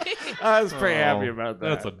on. I was pretty happy about that.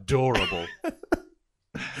 That's adorable.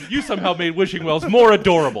 You somehow made wishing wells more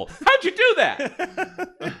adorable. How'd you do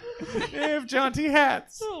that? They have jaunty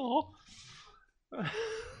hats. Oh.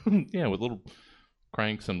 Yeah, with little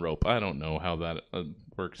cranks and rope. I don't know how that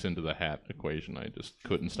works into the hat equation. I just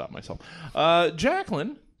couldn't stop myself.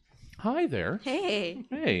 Jacqueline, hi there. Hey.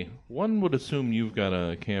 Hey, one would assume you've got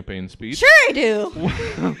a campaign speech. Sure I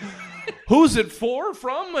do. Who's it for,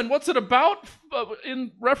 from, and what's it about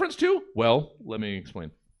in reference to? Well, let me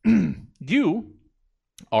explain. You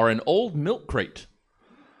are an old milk crate.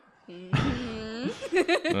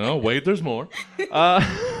 Oh, wait, there's more.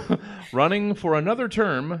 Running for another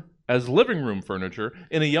term as living room furniture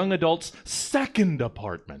in a young adult's second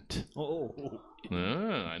apartment. Oh.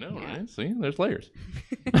 I know, right? See, there's layers.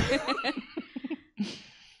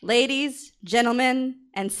 Ladies, gentlemen,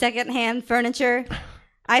 and secondhand furniture,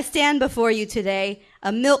 I stand before you today,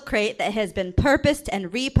 a milk crate that has been purposed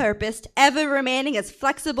and repurposed, ever remaining as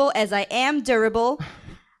flexible as I am durable.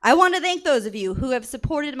 I want to thank those of you who have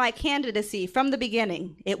supported my candidacy from the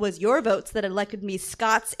beginning. It was your votes that elected me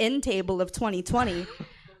Scott's End Table of 2020,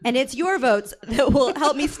 and it's your votes that will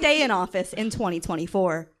help me stay in office in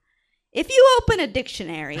 2024. If you open a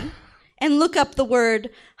dictionary and look up the word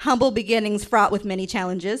humble beginnings fraught with many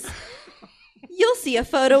challenges, you'll see a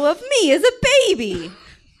photo of me as a baby.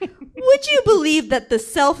 Would you believe that the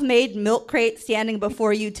self-made milk crate standing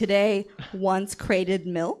before you today once crated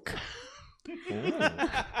milk?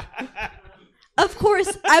 Of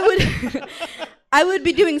course, I would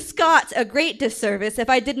be doing Scott a great disservice if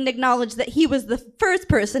I didn't acknowledge that he was the first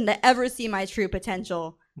person to ever see my true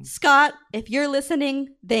potential. Scott, if you're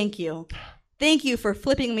listening, thank you. Thank you for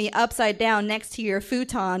flipping me upside down next to your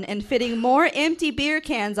futon and fitting more empty beer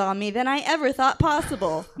cans on me than I ever thought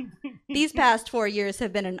possible. These past 4 years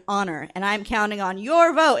have been an honor, and I'm counting on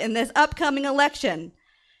your vote in this upcoming election.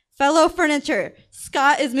 Fellow furniture,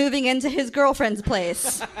 Scott is moving into his girlfriend's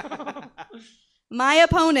place. My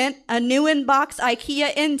opponent, a new in-box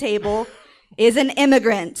IKEA end table, is an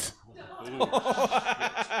immigrant.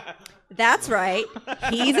 That's right.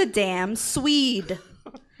 He's a damn Swede.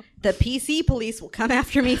 The PC police will come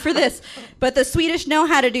after me for this, but the Swedish know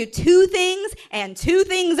how to do two things and two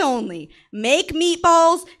things only: make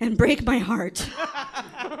meatballs and break my heart.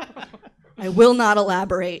 I will not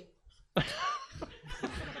elaborate.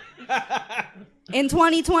 In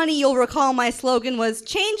 2020, you'll recall my slogan was,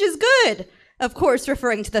 "Change is good." Of course,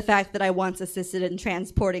 referring to the fact that I once assisted in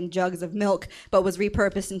transporting jugs of milk, but was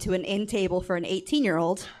repurposed into an end table for an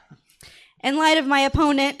 18-year-old. In light of my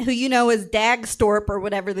opponent, who you know is Dagstorp or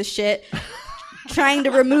whatever the shit, trying to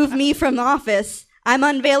remove me from office, I'm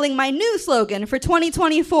unveiling my new slogan for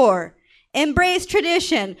 2024. Embrace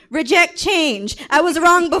tradition, reject change. I was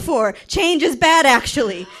wrong before. Change is bad,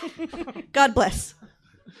 actually. God bless.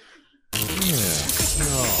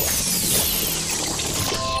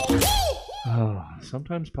 Oh,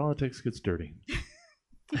 sometimes politics gets dirty.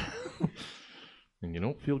 And you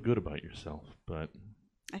don't feel good about yourself, but...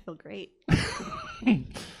 I feel great.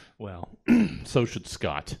 Well, so should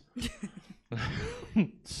Scott.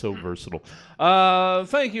 So versatile.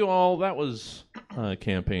 Thank you all. That was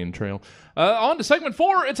Campaign Trail. On to segment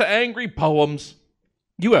 4. It's Angry Poems.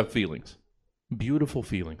 You have feelings. Beautiful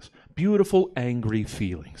feelings. Beautiful, angry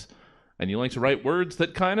feelings. And you like to write words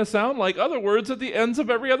that kind of sound like other words at the ends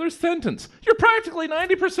of every other sentence. You're practically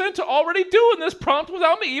 90% already doing this prompt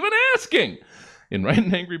without me even asking. In Write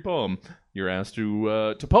an Angry Poem, you're asked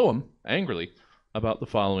to poem angrily about the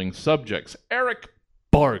following subjects. Eric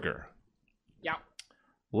Barger. Yeah.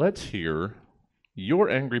 Let's hear your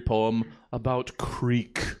angry poem about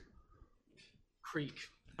Creek.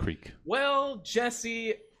 Creek. Well,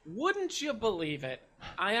 Jesse, wouldn't you believe it?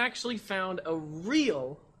 I actually found a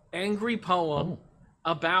real angry poem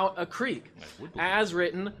about a creek, as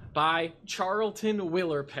written by Charlton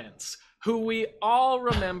Willerpence, who we all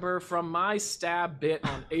remember from my stab bit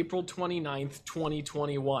on April 29th,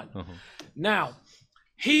 2021. Now,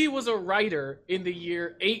 he was a writer in the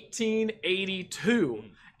year 1882,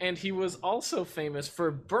 and he was also famous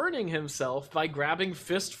for burning himself by grabbing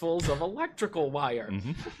fistfuls of electrical wire.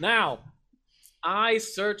 Now, I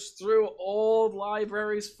searched through old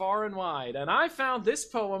libraries far and wide, and I found this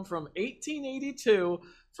poem from 1882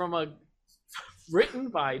 written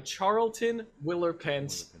by Charlton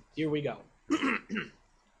Willerpence. Here we go.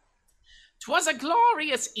 'Twas a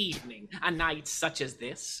glorious evening, a night such as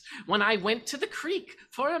this, when I went to the creek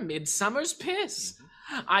for a midsummer's piss.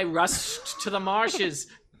 I rushed to the marshes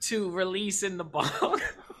to release in the bog,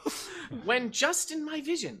 when just in my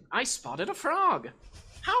vision I spotted a frog.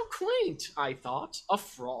 How quaint, I thought, a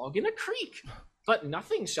frog in a creek. But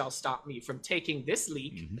nothing shall stop me from taking this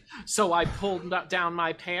leak. So I pulled down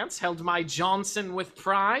my pants, held my Johnson with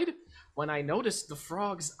pride, when I noticed the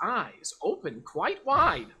frog's eyes open quite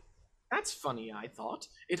wide. That's funny, I thought.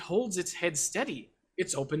 It holds its head steady.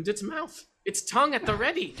 It's opened its mouth, its tongue at the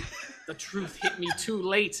ready. The truth hit me too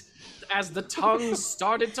late. As the tongue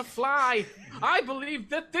started to fly, I believe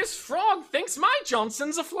that this frog thinks my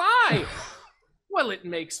Johnson's a fly. Well, it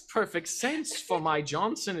makes perfect sense, for my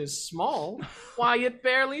Johnson is small. Why, it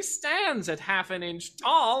barely stands at half an inch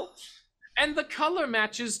tall. And the color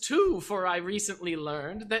matches too, for I recently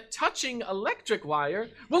learned that touching electric wire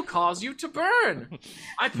will cause you to burn.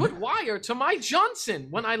 I put wire to my Johnson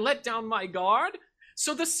when I let down my guard,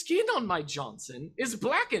 so the skin on my Johnson is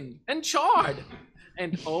blackened and charred.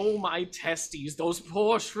 And oh, my testes, those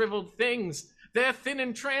poor shriveled things, they're thin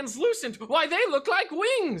and translucent. Why, they look like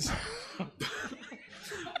wings.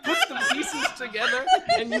 Put the pieces together,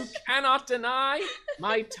 and you cannot deny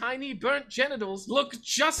my tiny burnt genitals look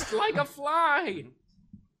just like a fly.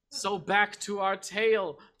 So back to our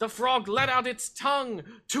tale. The frog let out its tongue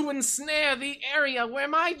to ensnare the area where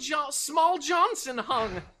my small Johnson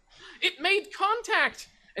hung. It made contact,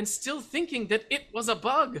 and still thinking that it was a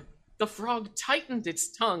bug, the frog tightened its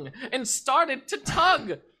tongue and started to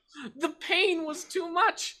tug. The pain was too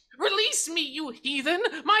much. Release me, you heathen!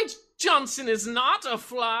 My Johnson is not a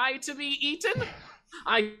fly to be eaten.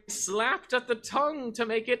 I slapped at the tongue to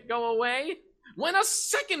make it go away, when a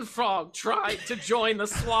second frog tried to join the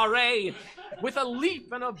soiree. With a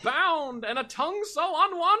leap and a bound and a tongue so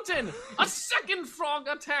unwanted, a second frog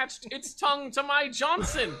attached its tongue to my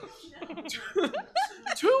Johnson.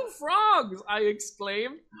 2 frogs, I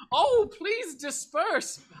exclaimed. Oh, please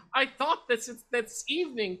disperse. I thought this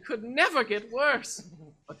evening could never get worse.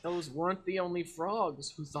 But those weren't the only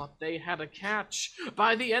frogs who thought they had a catch.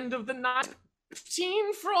 By the end of the night,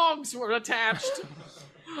 15 frogs were attached.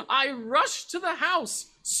 I rushed to the house,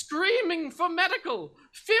 screaming for medical.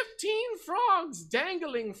 15 frogs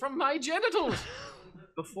dangling from my genitals.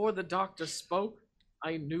 Before the doctor spoke,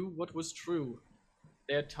 I knew what was true.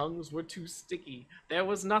 Their tongues were too sticky. There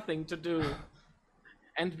was nothing to do.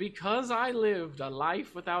 And because I lived a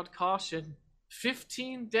life without caution,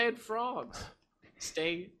 15 dead frogs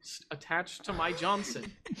stay attached to my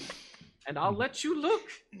Johnson. And I'll let you look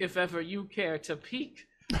if ever you care to peek.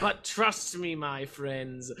 But trust me, my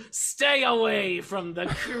friends, stay away from the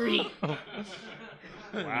creek.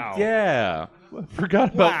 Wow. Yeah.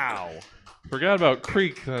 Forgot about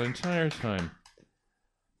Creek that entire time.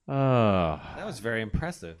 That was very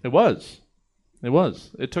impressive. It was.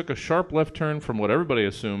 It took a sharp left turn from what everybody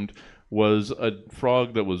assumed was a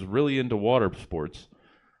frog that was really into water sports.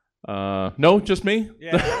 No, just me?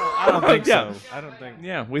 Yeah, I don't think Yeah. so. I don't think.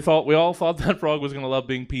 Yeah, we all thought that frog was going to love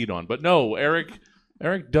being peed on. But no, Eric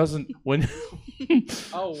doesn't. When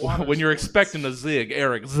when you're expecting a zig,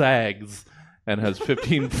 Eric zags and has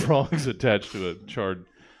 15 frogs attached to a charred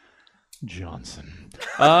Johnson.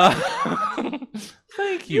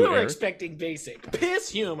 Thank you, You were Eric. expecting basic piss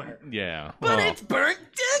humor. Yeah. But well, it's burnt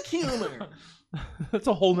dick humor. That's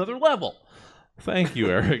a whole nother level. Thank you,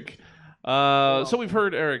 Eric. So we've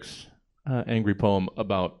heard Eric's angry poem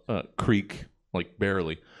about Creek, like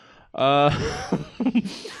barely. Hey,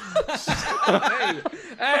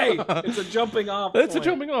 it's a jumping off point. It's a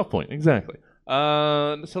jumping off point, exactly.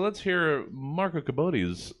 So let's hear Marco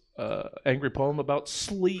Cabote's angry poem about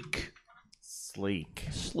Sleek. Sleek.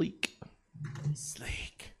 Sleek.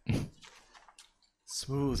 Sleek.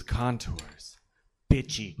 Smooth contours.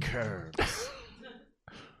 Bitchy curves.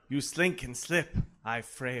 You slink and slip, I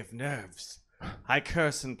fray of nerves. I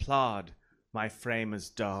curse and plod, my frame is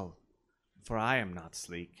dull. For I am not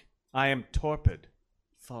sleek, I am torpid,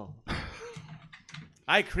 full.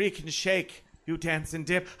 I creak and shake, you dance and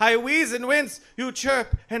dip. I wheeze and wince, you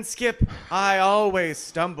chirp and skip. I always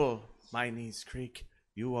stumble, my knees creak.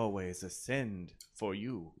 You always ascend, for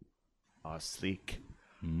you are sleek.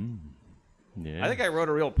 Yeah. I think I wrote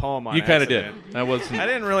a real poem on You kind of did. accident. That wasn't. I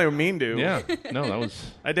didn't really mean to. Yeah. No, that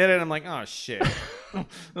was. I did it, and I'm like, oh, shit.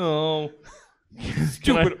 Oh.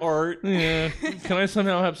 Stupid art. Yeah. Can I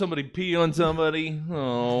somehow have somebody pee on somebody?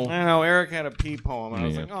 Oh. I know, Eric had a pee poem. And I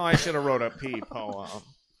was Yeah. like, oh, I should have wrote a pee poem.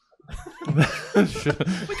 We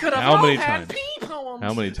could have How all many had times? pee poems.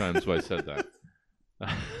 How many times have I said that?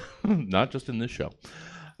 Not just in this show.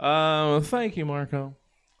 Thank you, Marco.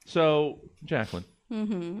 So, Jacqueline,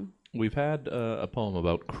 we've had a poem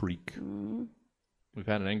about Creek. We've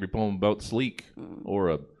had an angry poem about Sleek, or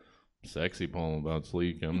a sexy poem about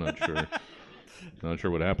Sleek. I'm not sure. Not sure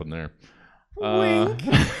what happened there.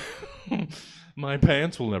 My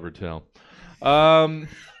pants will never tell.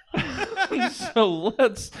 So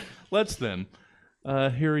let's then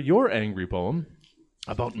hear your angry poem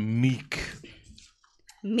about Meek.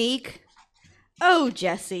 Meek. Oh,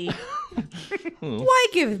 Jesse. Why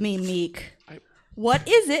give me meek? What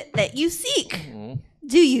is it that you seek?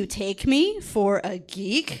 Do you take me for a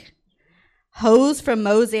geek? Hose from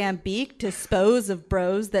Mozambique, dispose of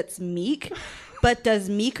bros that's meek? But does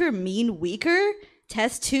meeker mean weaker?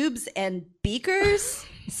 Test tubes and beakers?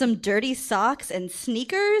 Some dirty socks and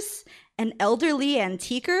sneakers? An elderly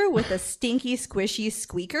antiquer with a stinky squishy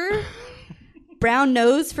squeaker? Brown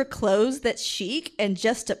nose for clothes that's chic, and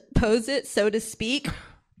just to pose it, so to speak,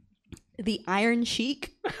 the Iron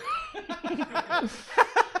Sheik.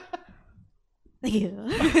 Thank you.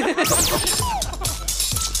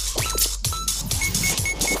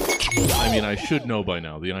 I mean, I should know by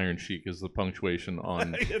now. The Iron Sheik is the punctuation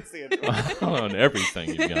on It's the intro. on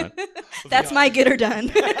everything you've got. That's my get her done.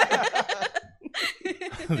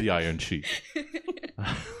 The Iron Sheik.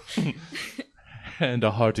 And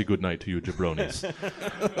a hearty good night to you, jabronis.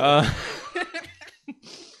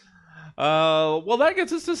 Well, that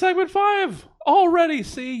gets us to segment 5 already.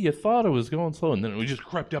 See, you thought it was going slow, and then we just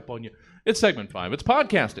crept up on you. It's segment 5. It's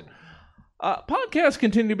podcasting. Podcasts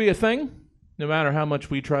continue to be a thing, no matter how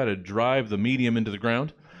much we try to drive the medium into the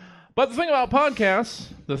ground. But the thing about podcasts,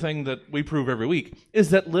 the thing that we prove every week,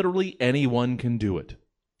 is that literally anyone can do it.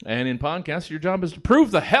 And in podcasts, your job is to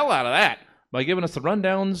prove the hell out of that by giving us the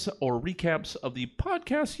rundowns or recaps of the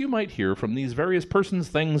podcasts you might hear from these various persons,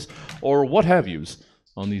 things, or what have yous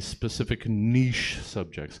on these specific niche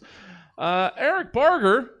subjects. Eric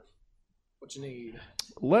Barger, What you need?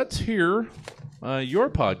 let's hear your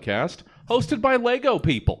podcast hosted by Lego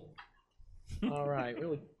people. All right,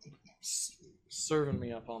 really serving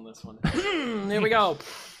me up on this one. Here we go.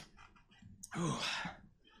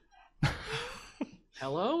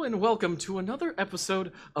 Hello and welcome to another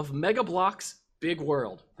episode of Mega Bloks Big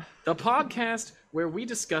World, the podcast where we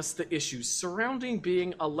discuss the issues surrounding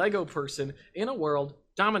being a Lego person in a world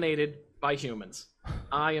dominated by humans.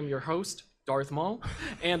 I am your host, Darth Maul,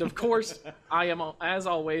 and of course, as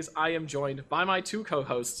always, I am joined by my two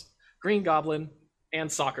co-hosts, Green Goblin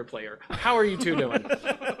and Soccer Player. How are you two doing?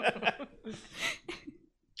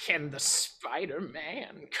 Can the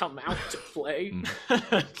Spider-Man come out to play?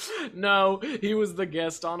 No, he was the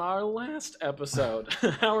guest on our last episode.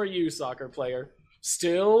 How are you, Soccer Player?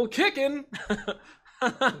 Still kicking.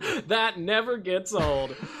 That never gets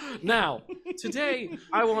old. Now, today,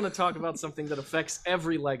 I want to talk about something that affects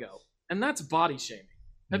every Lego, and that's body shaming.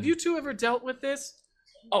 Have you two ever dealt with this?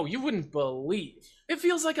 Oh, you wouldn't believe. It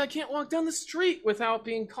feels like I can't walk down the street without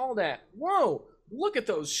being called at. Whoa, look at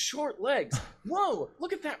those short legs. Whoa,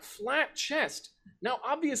 look at that flat chest. Now,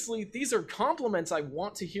 obviously, these are compliments I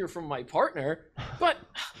want to hear from my partner, but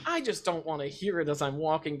I just don't want to hear it as I'm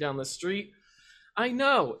walking down the street. I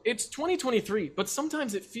know, it's 2023, but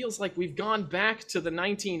sometimes it feels like we've gone back to the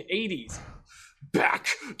 1980s. Back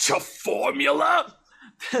to formula?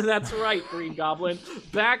 That's right, Green Goblin.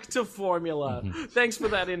 Back to formula. Thanks for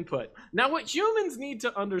that input. Now, what humans need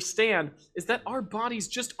to understand is that our bodies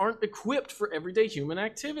just aren't equipped for everyday human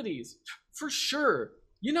activities. For sure.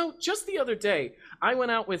 You know, just the other day, I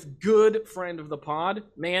went out with good friend of the pod,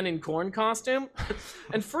 man in corn costume.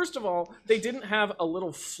 And first of all, they didn't have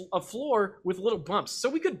a floor with little bumps,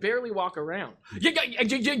 so we could barely walk around. You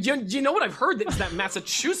know what I've heard is that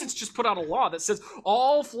Massachusetts just put out a law that says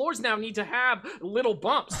all floors now need to have little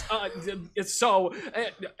bumps.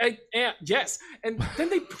 Yes. And then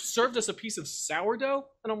they served us a piece of sourdough,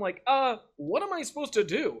 and I'm like, what am I supposed to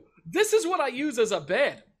do? This is what I use as a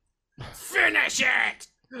bed. Finish it!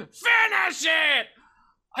 Finish it!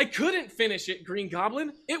 I couldn't finish it, Green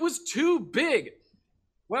Goblin. It was too big.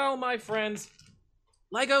 Well, my friends,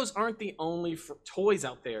 Legos aren't the only toys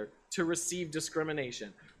out there to receive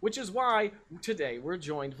discrimination, which is why today we're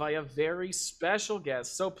joined by a very special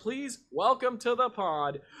guest. So please welcome to the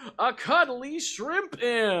pod, a cuddly shrimp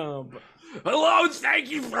imp. Hello, thank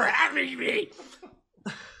you for having me.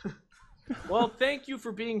 Well, thank you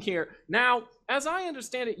for being here. Now, as I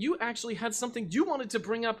understand it, you actually had something you wanted to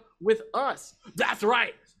bring up with us. That's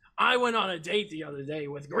right. I went on a date the other day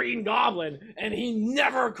with Green Goblin, and he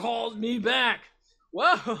never called me back.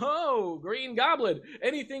 Whoa, Green Goblin,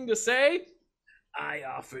 anything to say? I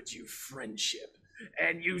offered you friendship,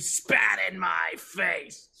 and you spat in my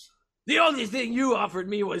face. The only thing you offered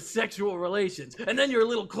me was sexual relations, and then your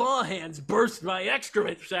little claw hands burst my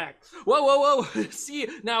excrement sack. Whoa. See,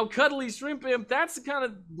 now, cuddly shrimp imp, that's the kind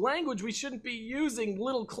of language we shouldn't be using,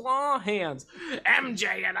 little claw hands.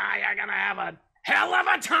 MJ and I are gonna have a hell of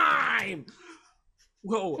a time!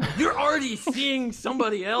 Whoa, you're already seeing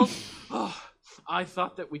somebody else? Oh, I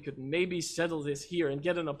thought that we could maybe settle this here and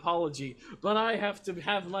get an apology, but I have to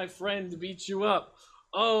have my friend beat you up.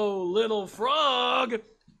 Oh, little frog!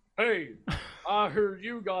 Hey, I heard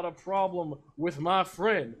you got a problem with my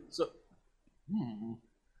friend. So,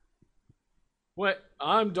 What?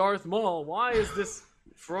 I'm Darth Maul. Why is this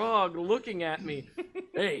frog looking at me?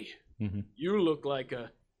 Hey, you look like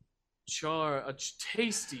a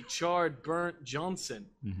tasty charred burnt Johnson.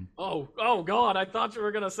 Oh God, I thought you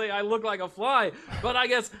were gonna say I look like a fly, but I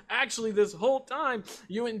guess actually this whole time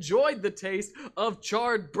you enjoyed the taste of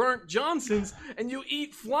charred burnt Johnsons, and you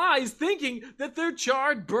eat flies thinking that they're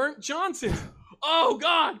charred burnt Johnsons. Oh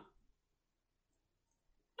God.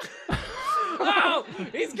 Oh,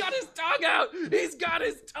 he's got his tongue out. He's got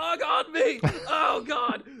his tongue on me. Oh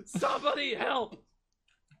God, somebody help.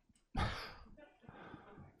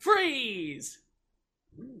 Freeze!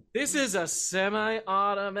 This is a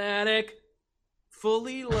semi-automatic,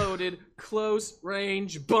 fully loaded,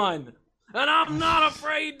 close-range bun. And I'm not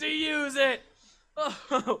afraid to use it!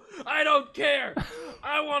 Oh, I don't care!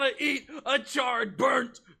 I want to eat a charred,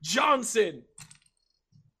 burnt Johnson!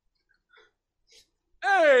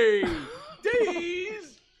 Hey!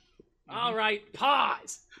 D's! Alright,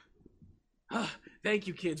 pause! Thank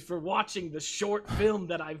you, kids, for watching the short film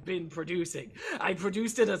that I've been producing. I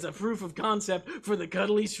produced it as a proof of concept for the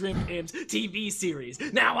Cuddly Shrimp Imps TV series.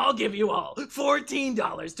 Now I'll give you all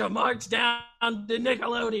 $14 to march down to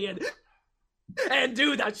Nickelodeon and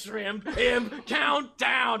do the Shrimp Imp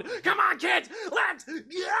countdown. Come on, kids, let's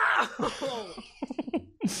go!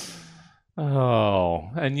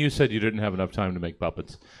 Oh, and you said you didn't have enough time to make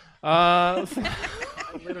puppets. I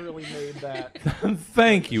literally made that.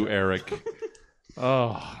 Thank you, Eric.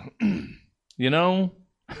 Oh, you know,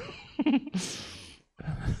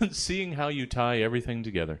 seeing how you tie everything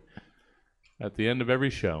together at the end of every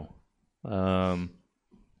show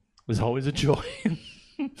is always a joy.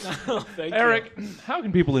 Thank Eric, you. how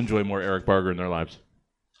can people enjoy more Eric Barger in their lives?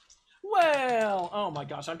 Well, oh my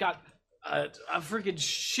gosh, I've got a freaking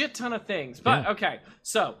shit ton of things. But okay,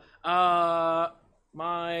 so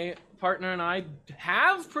my partner and I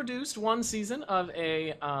have produced one season of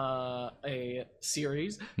a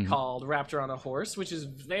series called Raptor on a Horse, which is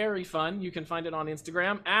very fun. You can find it on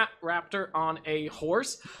Instagram at Raptor on a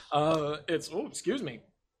Horse. Excuse me.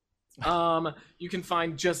 You can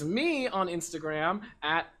find just me on Instagram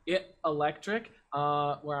at It Electric,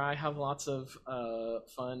 where I have lots of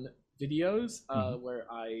fun videos where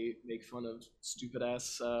I make fun of stupid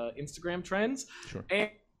ass Instagram trends. Sure.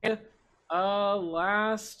 And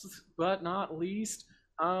last but not least,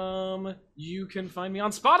 you can find me on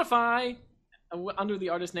Spotify under the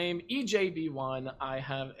artist name EJB1. I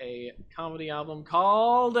have a comedy album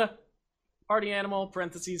called Party Animal,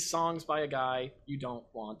 parentheses, songs by a guy you don't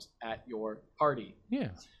want at your party. Yeah.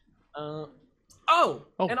 And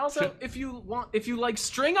also, shit. if you like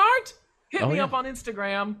string art, hit me up on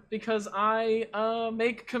Instagram, because I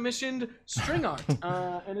make commissioned string art,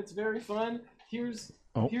 and it's very fun. Here's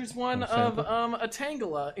Oh, Here's one a of sample? a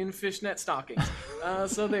Tangela in fishnet stockings.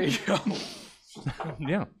 So there you go.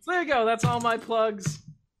 Yeah. So there you go. That's all my plugs.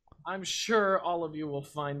 I'm sure all of you will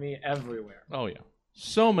find me everywhere. Oh, yeah.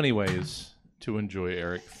 So many ways to enjoy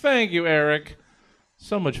Eric. Thank you, Eric.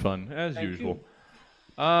 So much fun, as Thank usual.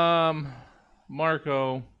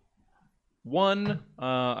 Marco, one,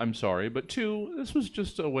 I'm sorry, but two, this was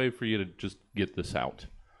just a way for you to just get this out.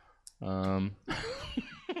 I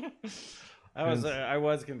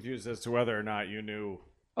was confused as to whether or not you knew.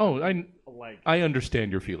 Oh, Like, I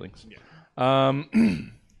understand your feelings. Yeah.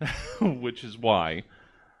 Which is why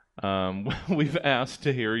we've asked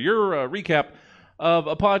to hear your recap of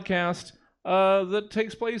a podcast that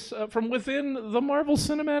takes place from within the Marvel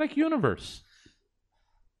Cinematic Universe.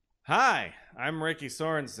 Hi, I'm Ricky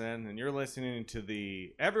Sorensen, and you're listening to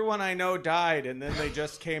the Everyone I Know Died and Then They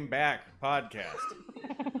Just Came Back podcast,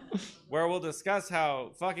 where we'll discuss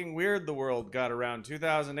how fucking weird the world got around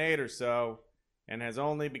 2008 or so, and has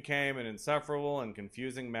only became an insufferable and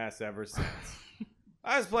confusing mess ever since.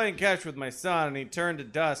 I was playing catch with my son, and he turned to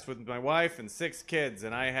dust with my wife and 6 kids,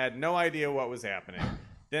 and I had no idea what was happening.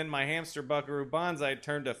 Then my hamster Buckaroo Banzai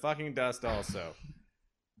turned to fucking dust also.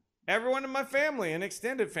 Everyone in my family and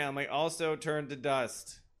extended family also turned to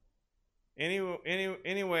dust.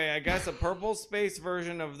 Anyway, I guess a purple space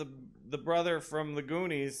version of the brother from the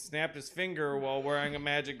Goonies snapped his finger while wearing a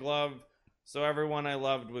magic glove, so everyone I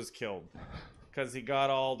loved was killed. Because he got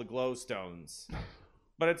all the glow stones.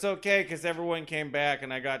 But it's okay, because everyone came back,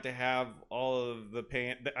 and I got to have all of the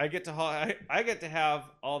pain. I get to have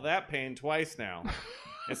all that pain twice now,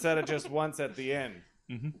 instead of just once at the end.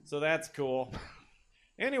 Mm-hmm. So that's cool.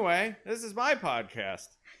 Anyway, this is my podcast,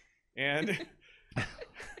 and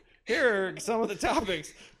here are some of the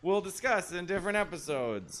topics we'll discuss in different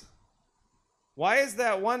episodes. Why is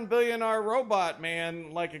that $1 billion robot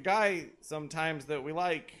man like a guy sometimes that we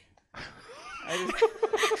like?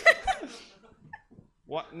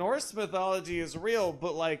 What Norse mythology is real,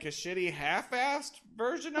 but like a shitty half-assed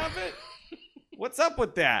version of it? What's up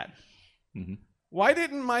with that? Mm-hmm. Why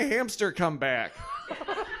didn't my hamster come back?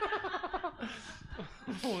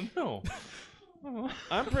 Oh, no. Oh.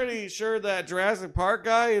 I'm pretty sure that Jurassic Park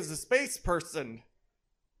guy is a space person.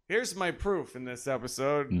 Here's my proof in this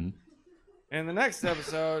episode. Mm-hmm. In the next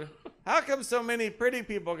episode, how come so many pretty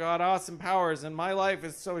people got awesome powers and my life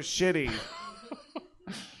is so shitty?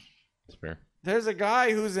 That's fair. There's a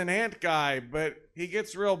guy who's an ant guy, but he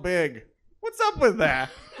gets real big. What's up with that?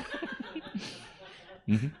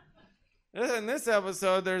 Mm-hmm. In this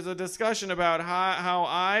episode, there's a discussion about how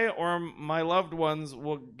I or my loved ones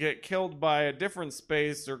will get killed by a different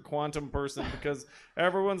space or quantum person because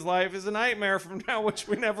everyone's life is a nightmare from now, which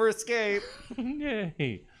we never escape.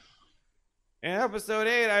 Yay. In episode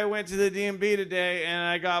 8, I went to the DMV today and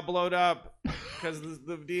I got blowed up because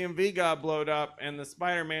the DMV got blowed up and the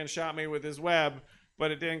Spider-Man shot me with his web,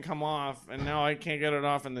 but it didn't come off, and now I can't get it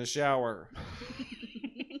off in the shower.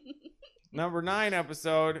 Number 9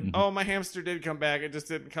 episode. Mm-hmm. Oh, my hamster did come back. It just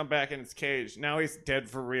didn't come back in its cage. Now he's dead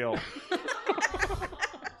for real.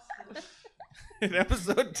 In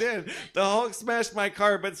episode 10, the Hulk smashed my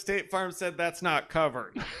car, but State Farm said that's not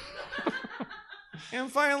covered. And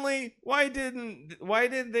finally, why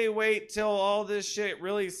did they wait till all this shit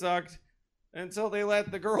really sucked until they let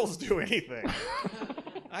the girls do anything?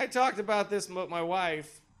 I talked about this with my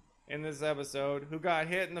wife in this episode, who got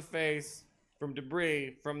hit in the face from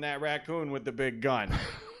debris from that raccoon with the big gun.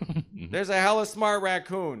 There's a hella smart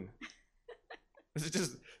raccoon. It's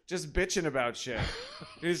just bitching about shit.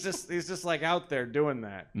 He's just like out there doing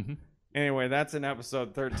that. Mm-hmm. Anyway, that's in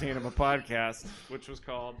episode 13 of a podcast, which was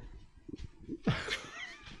called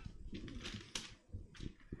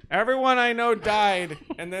Everyone I Know Died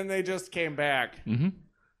and Then They Just Came Back. Mm-hmm.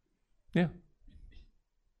 Yeah.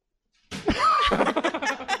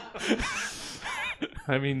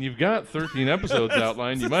 I mean, you've got 13 episodes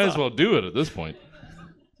outlined. You might as well do it at this point.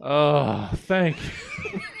 Oh, thank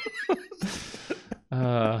you.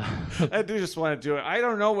 I do just want to do it. I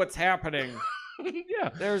don't know what's happening. Yeah.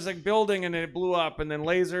 There's a building and it blew up, and then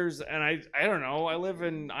lasers, and I don't know. I live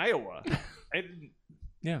in Iowa.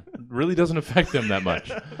 Yeah, it really doesn't affect them that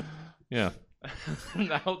much. Yeah.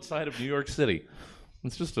 Outside of New York City.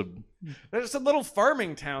 It's just There's some little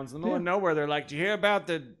farming towns in the middle of nowhere. They're like, do you hear about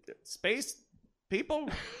the space people?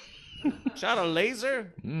 Shot a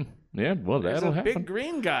laser? Yeah, well, There's that'll a happen. big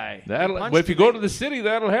green guy. Well, if you go to the city,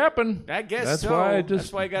 that'll happen. I guess That's so. why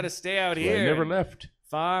That's why I got to stay out I here. never and left.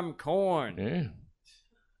 Farm corn.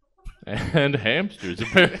 Yeah. And hamsters.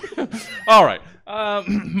 All right.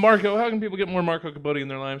 Marco, how can people get more Marco Capote in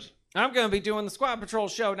their lives? I'm going to be doing the Squad Patrol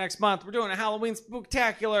show next month. We're doing a Halloween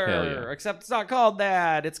spooktacular. Hell yeah. Except it's not called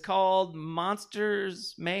that. It's called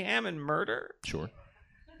Monsters, Mayhem, and Murder. Sure.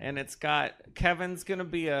 And it's got Kevin's going to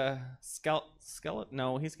be a skeleton.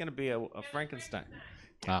 No, he's going to be a Frankenstein.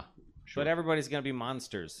 Ah, sure. But everybody's going to be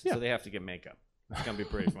monsters, so they have to get makeup. It's going to be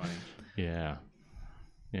pretty funny. Yeah.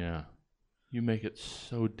 Yeah. You make it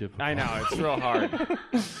so difficult. I know. It's real hard.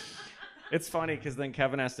 It's funny because then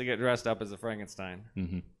Kevin has to get dressed up as a Frankenstein.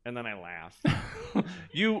 Mm-hmm. And then I laugh.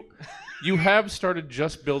 You have started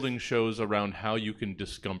just building shows around how you can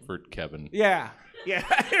discomfort Kevin. Yeah. Yeah,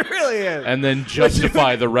 it really is. And then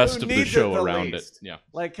justify the rest Who of the needs show it the around least? it. Yeah.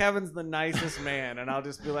 Like, Kevin's the nicest man, and I'll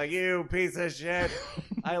just be like, you piece of shit.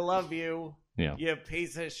 I love you. Yeah. You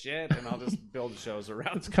piece of shit. And I'll just build shows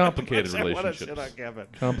around It's complicated I wanna relationships. shit on Kevin.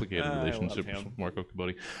 Complicated I love relationships him. with Marco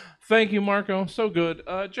Capote. Thank you, Marco. So good.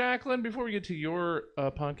 Jacqueline, before we get to your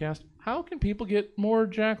podcast, how can people get more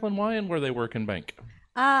Jacqueline Wyan where they work in bank?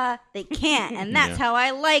 They can't, and that's Yeah. how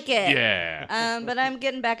I like it. Yeah. But I'm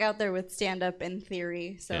getting back out there with stand-up in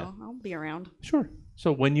theory, so Yeah. I'll be around. Sure.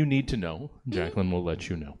 So when you need to know, Jacqueline will let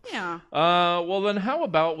you know. Yeah. Well, then how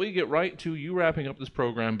about we get right to you wrapping up this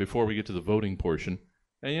program before we get to the voting portion?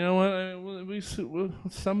 And you know what?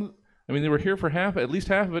 They were here for at least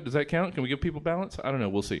half of it. Does that count? Can we give people balance? I don't know.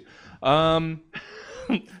 We'll see.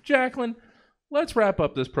 Jacqueline, let's wrap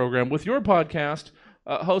up this program with your podcast,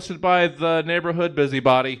 hosted by the Neighborhood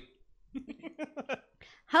Busybody.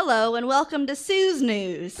 Hello, and welcome to Sue's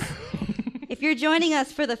News. If you're joining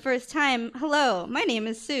us for the first time, hello, my name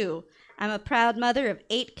is Sue. I'm a proud mother of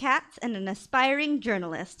 8 cats and an aspiring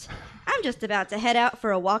journalist. I'm just about to head out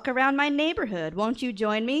for a walk around my neighborhood. Won't you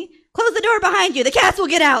join me? Close the door behind you. The cats will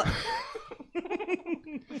get out.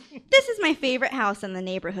 This is my favorite house in the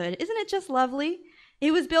neighborhood. Isn't it just lovely?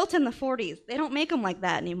 It was built in the 40s. They don't make them like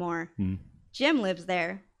that anymore. Jim lives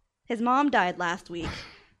there. His mom died last week,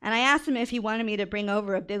 and I asked him if he wanted me to bring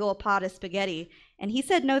over a big old pot of spaghetti, and he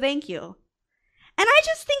said no thank you. And I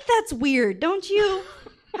just think that's weird, don't you?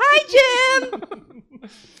 Hi,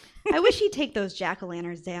 Jim! I wish he'd take those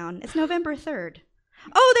jack-o'-lanterns down. It's November 3rd.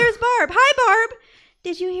 Oh, there's Barb. Hi, Barb!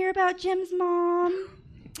 Did you hear about Jim's mom?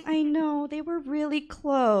 I know, they were really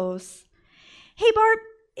close. Hey, Barb,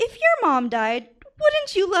 if your mom died,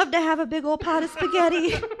 wouldn't you love to have a big old pot of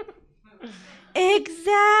spaghetti?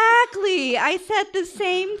 Exactly. I said the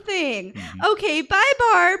same thing. Okay, bye,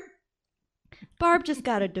 Barb. Barb just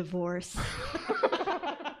got a divorce.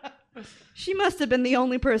 She must have been the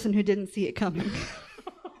only person who didn't see it coming.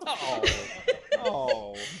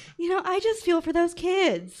 Oh. You know, I just feel for those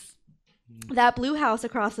kids. That blue house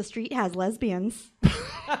across the street has lesbians.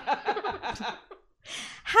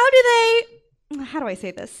 How do I say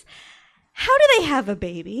this? How do they have a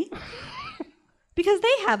baby? Because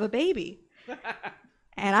they have a baby.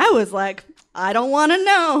 And I was like, I don't want to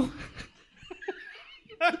know.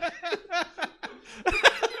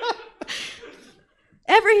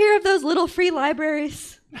 Ever hear of those little free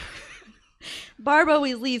libraries? Barb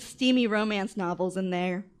always leaves steamy romance novels in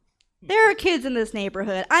there. There are kids in this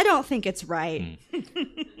neighborhood. I don't think it's right.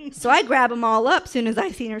 So I grab them all up soon as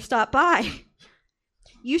I seen her stop by.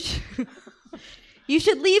 You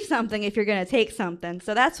should leave something if you're going to take something.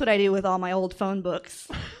 So that's what I do with all my old phone books.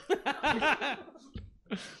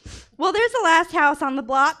 Well, there's the last house on the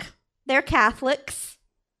block. They're Catholics.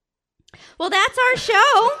 Well, that's our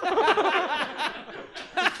show.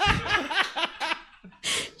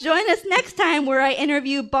 Join us next time where I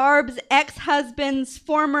interview Barb's ex-husband's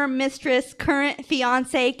former mistress, current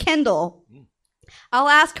fiance, Kendall. I'll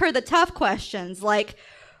ask her the tough questions like,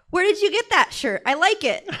 where did you get that shirt? I like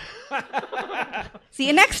it. See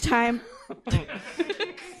you next time.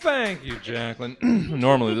 Thank you, Jacqueline.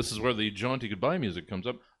 Normally, this is where the jaunty goodbye music comes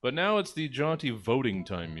up, but now it's the jaunty voting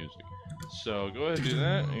time music. So go ahead and do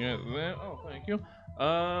that. You got that. Oh, thank you.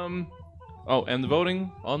 Oh, and the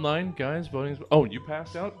voting online, guys. Voting. Oh, you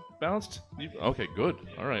passed out, bounced. Okay, good.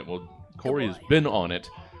 All right. Well, Corey has been on it,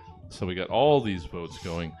 so we got all these votes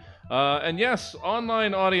going. And yes,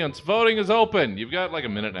 online audience, voting is open. You've got like a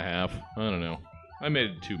minute and a half. I don't know. I made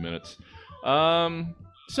it 2 minutes.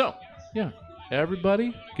 So yeah,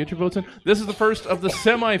 everybody, get your votes in. This is the first of the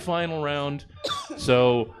semifinal round.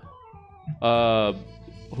 So,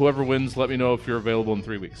 whoever wins, let me know if you're available in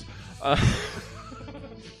 3 weeks.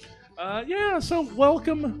 Yeah, so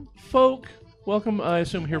welcome, folk. Welcome, I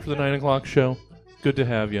assume, here for the 9 o'clock show. Good to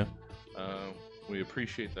have you. We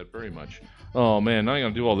appreciate that very much. Oh, man, now I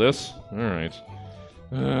gotta do all this? All right.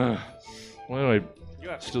 Why do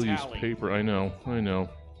I still use paper? I know.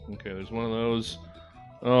 Okay, there's one of those.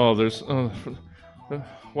 Oh, there's...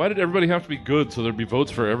 Why did everybody have to be good so there'd be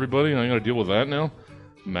votes for everybody and I gotta deal with that now?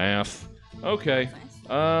 Math. Okay.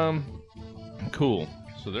 Cool.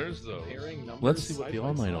 So there's those. Let's see what the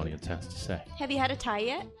online audience has to say. Have you had a tie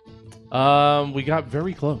yet? We got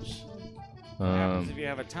very close. What happens if you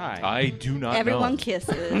have a tie? I do not Everyone know.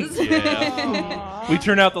 kisses. Yeah. We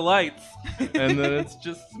turn out the lights, and then it's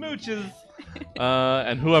just smooches.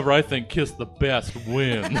 And whoever I think kissed the best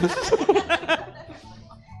wins.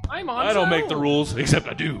 I'm on. I don't make the rules, except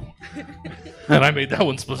I do. And I made that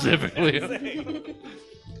one specifically.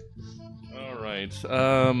 All right.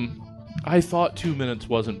 I thought 2 minutes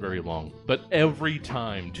wasn't very long, but every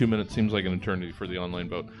time 2 minutes seems like an eternity for the online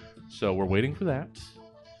vote. So we're waiting for that.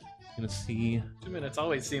 Gonna see. 2 minutes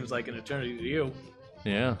always seems like an eternity to you.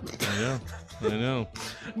 Yeah, I know.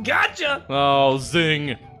 Gotcha! Oh,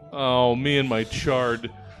 zing. Oh, me and my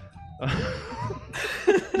charred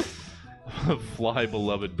fly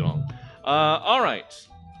beloved dong. All right.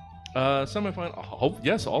 Semifinal.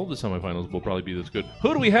 Yes, all of the semifinals will probably be this good.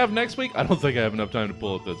 Who do we have next week? I don't think I have enough time to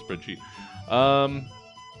pull up that spreadsheet.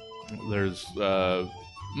 There's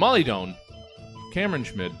Molly Doan, Cameron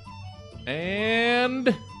Schmid,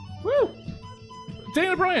 and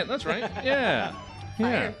Dana Bryant. That's right. Yeah.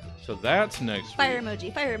 Fire. So that's next Fire week.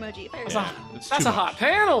 emoji, fire emoji, fire That's emoji. a, that's a hot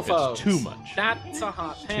panel, folks. It's too much. That's a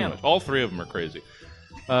hot Too panel. much. All three of them are crazy.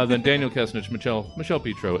 Then Daniel Kesnich, Michelle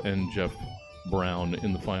Petro, and Jeff Brown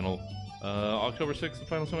in the final. October 6th, the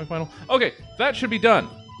final semifinal. Okay, that should be done.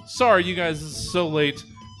 Sorry, you guys, this is so late.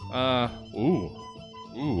 Well,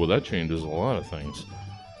 that changes a lot of things.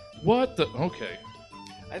 What the? Okay.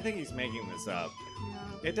 I think he's making this up.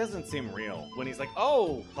 It doesn't seem real when he's like,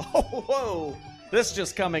 oh, whoa, this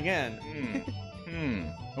just coming in.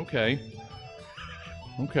 Okay.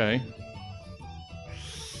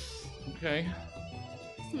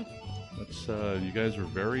 That's, you guys are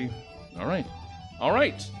very... All right.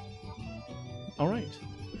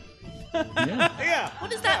 Yeah. Yeah.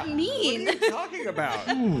 What does that mean? What are you talking about?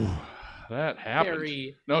 Ooh, that happened.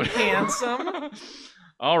 Very No. handsome.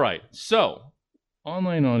 All right. So,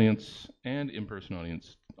 online audience and in-person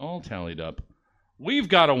audience all tallied up. We've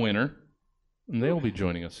got a winner, and they'll be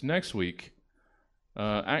joining us next week.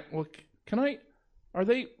 Are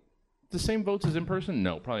they the same votes as in person?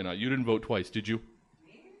 No, probably not. You didn't vote twice, did you?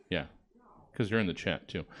 Yeah, because you're in the chat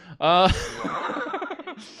too.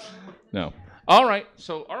 No. All right.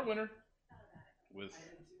 So our winner with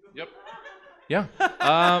yeah.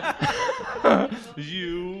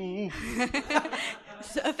 You.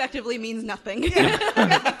 So effectively means nothing.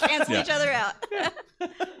 Cancel each other out.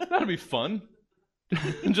 That'd be fun.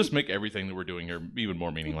 Just make everything that we're doing here even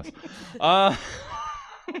more meaningless. So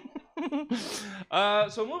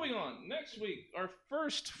moving on. Next week, our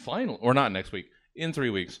first final, or not next week, in 3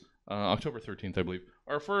 weeks, October 13th, I believe,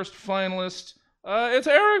 our first finalist, it's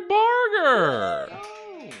Eric Barger.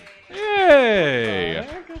 Oh. Yay!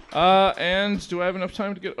 And do I have enough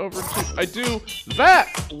time to get over to... I do. That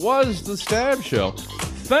was the Stab Show.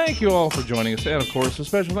 Thank you all for joining us. And, of course, a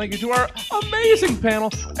special thank you to our amazing panel,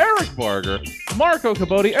 Eric Barger, Marco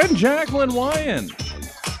Caboti, and Jacqueline Wyan.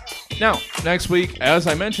 Now, next week, as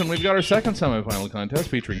I mentioned, we've got our second semifinal contest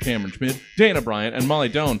featuring Cameron Schmid, Dana Bryant, and Molly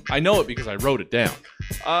Doan. I know it because I wrote it down.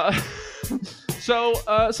 So,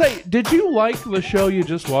 say, did you like the show you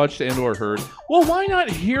just watched and or heard? Well, why not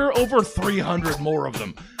hear over 300 more of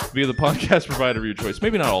them via the podcast provider of your choice?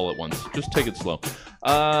 Maybe not all at once. Just take it slow.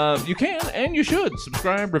 You can, and you should,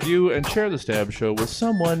 subscribe, review, and share the Stab Show with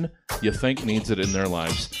someone you think needs it in their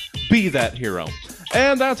lives. Be that hero.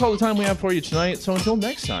 And that's all the time we have for you tonight. So until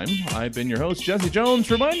next time, I've been your host, Jesse Jones,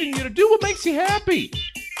 reminding you to do what makes you happy.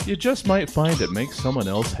 You just might find it makes someone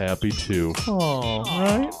else happy, too. Aww,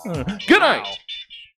 right? Good night!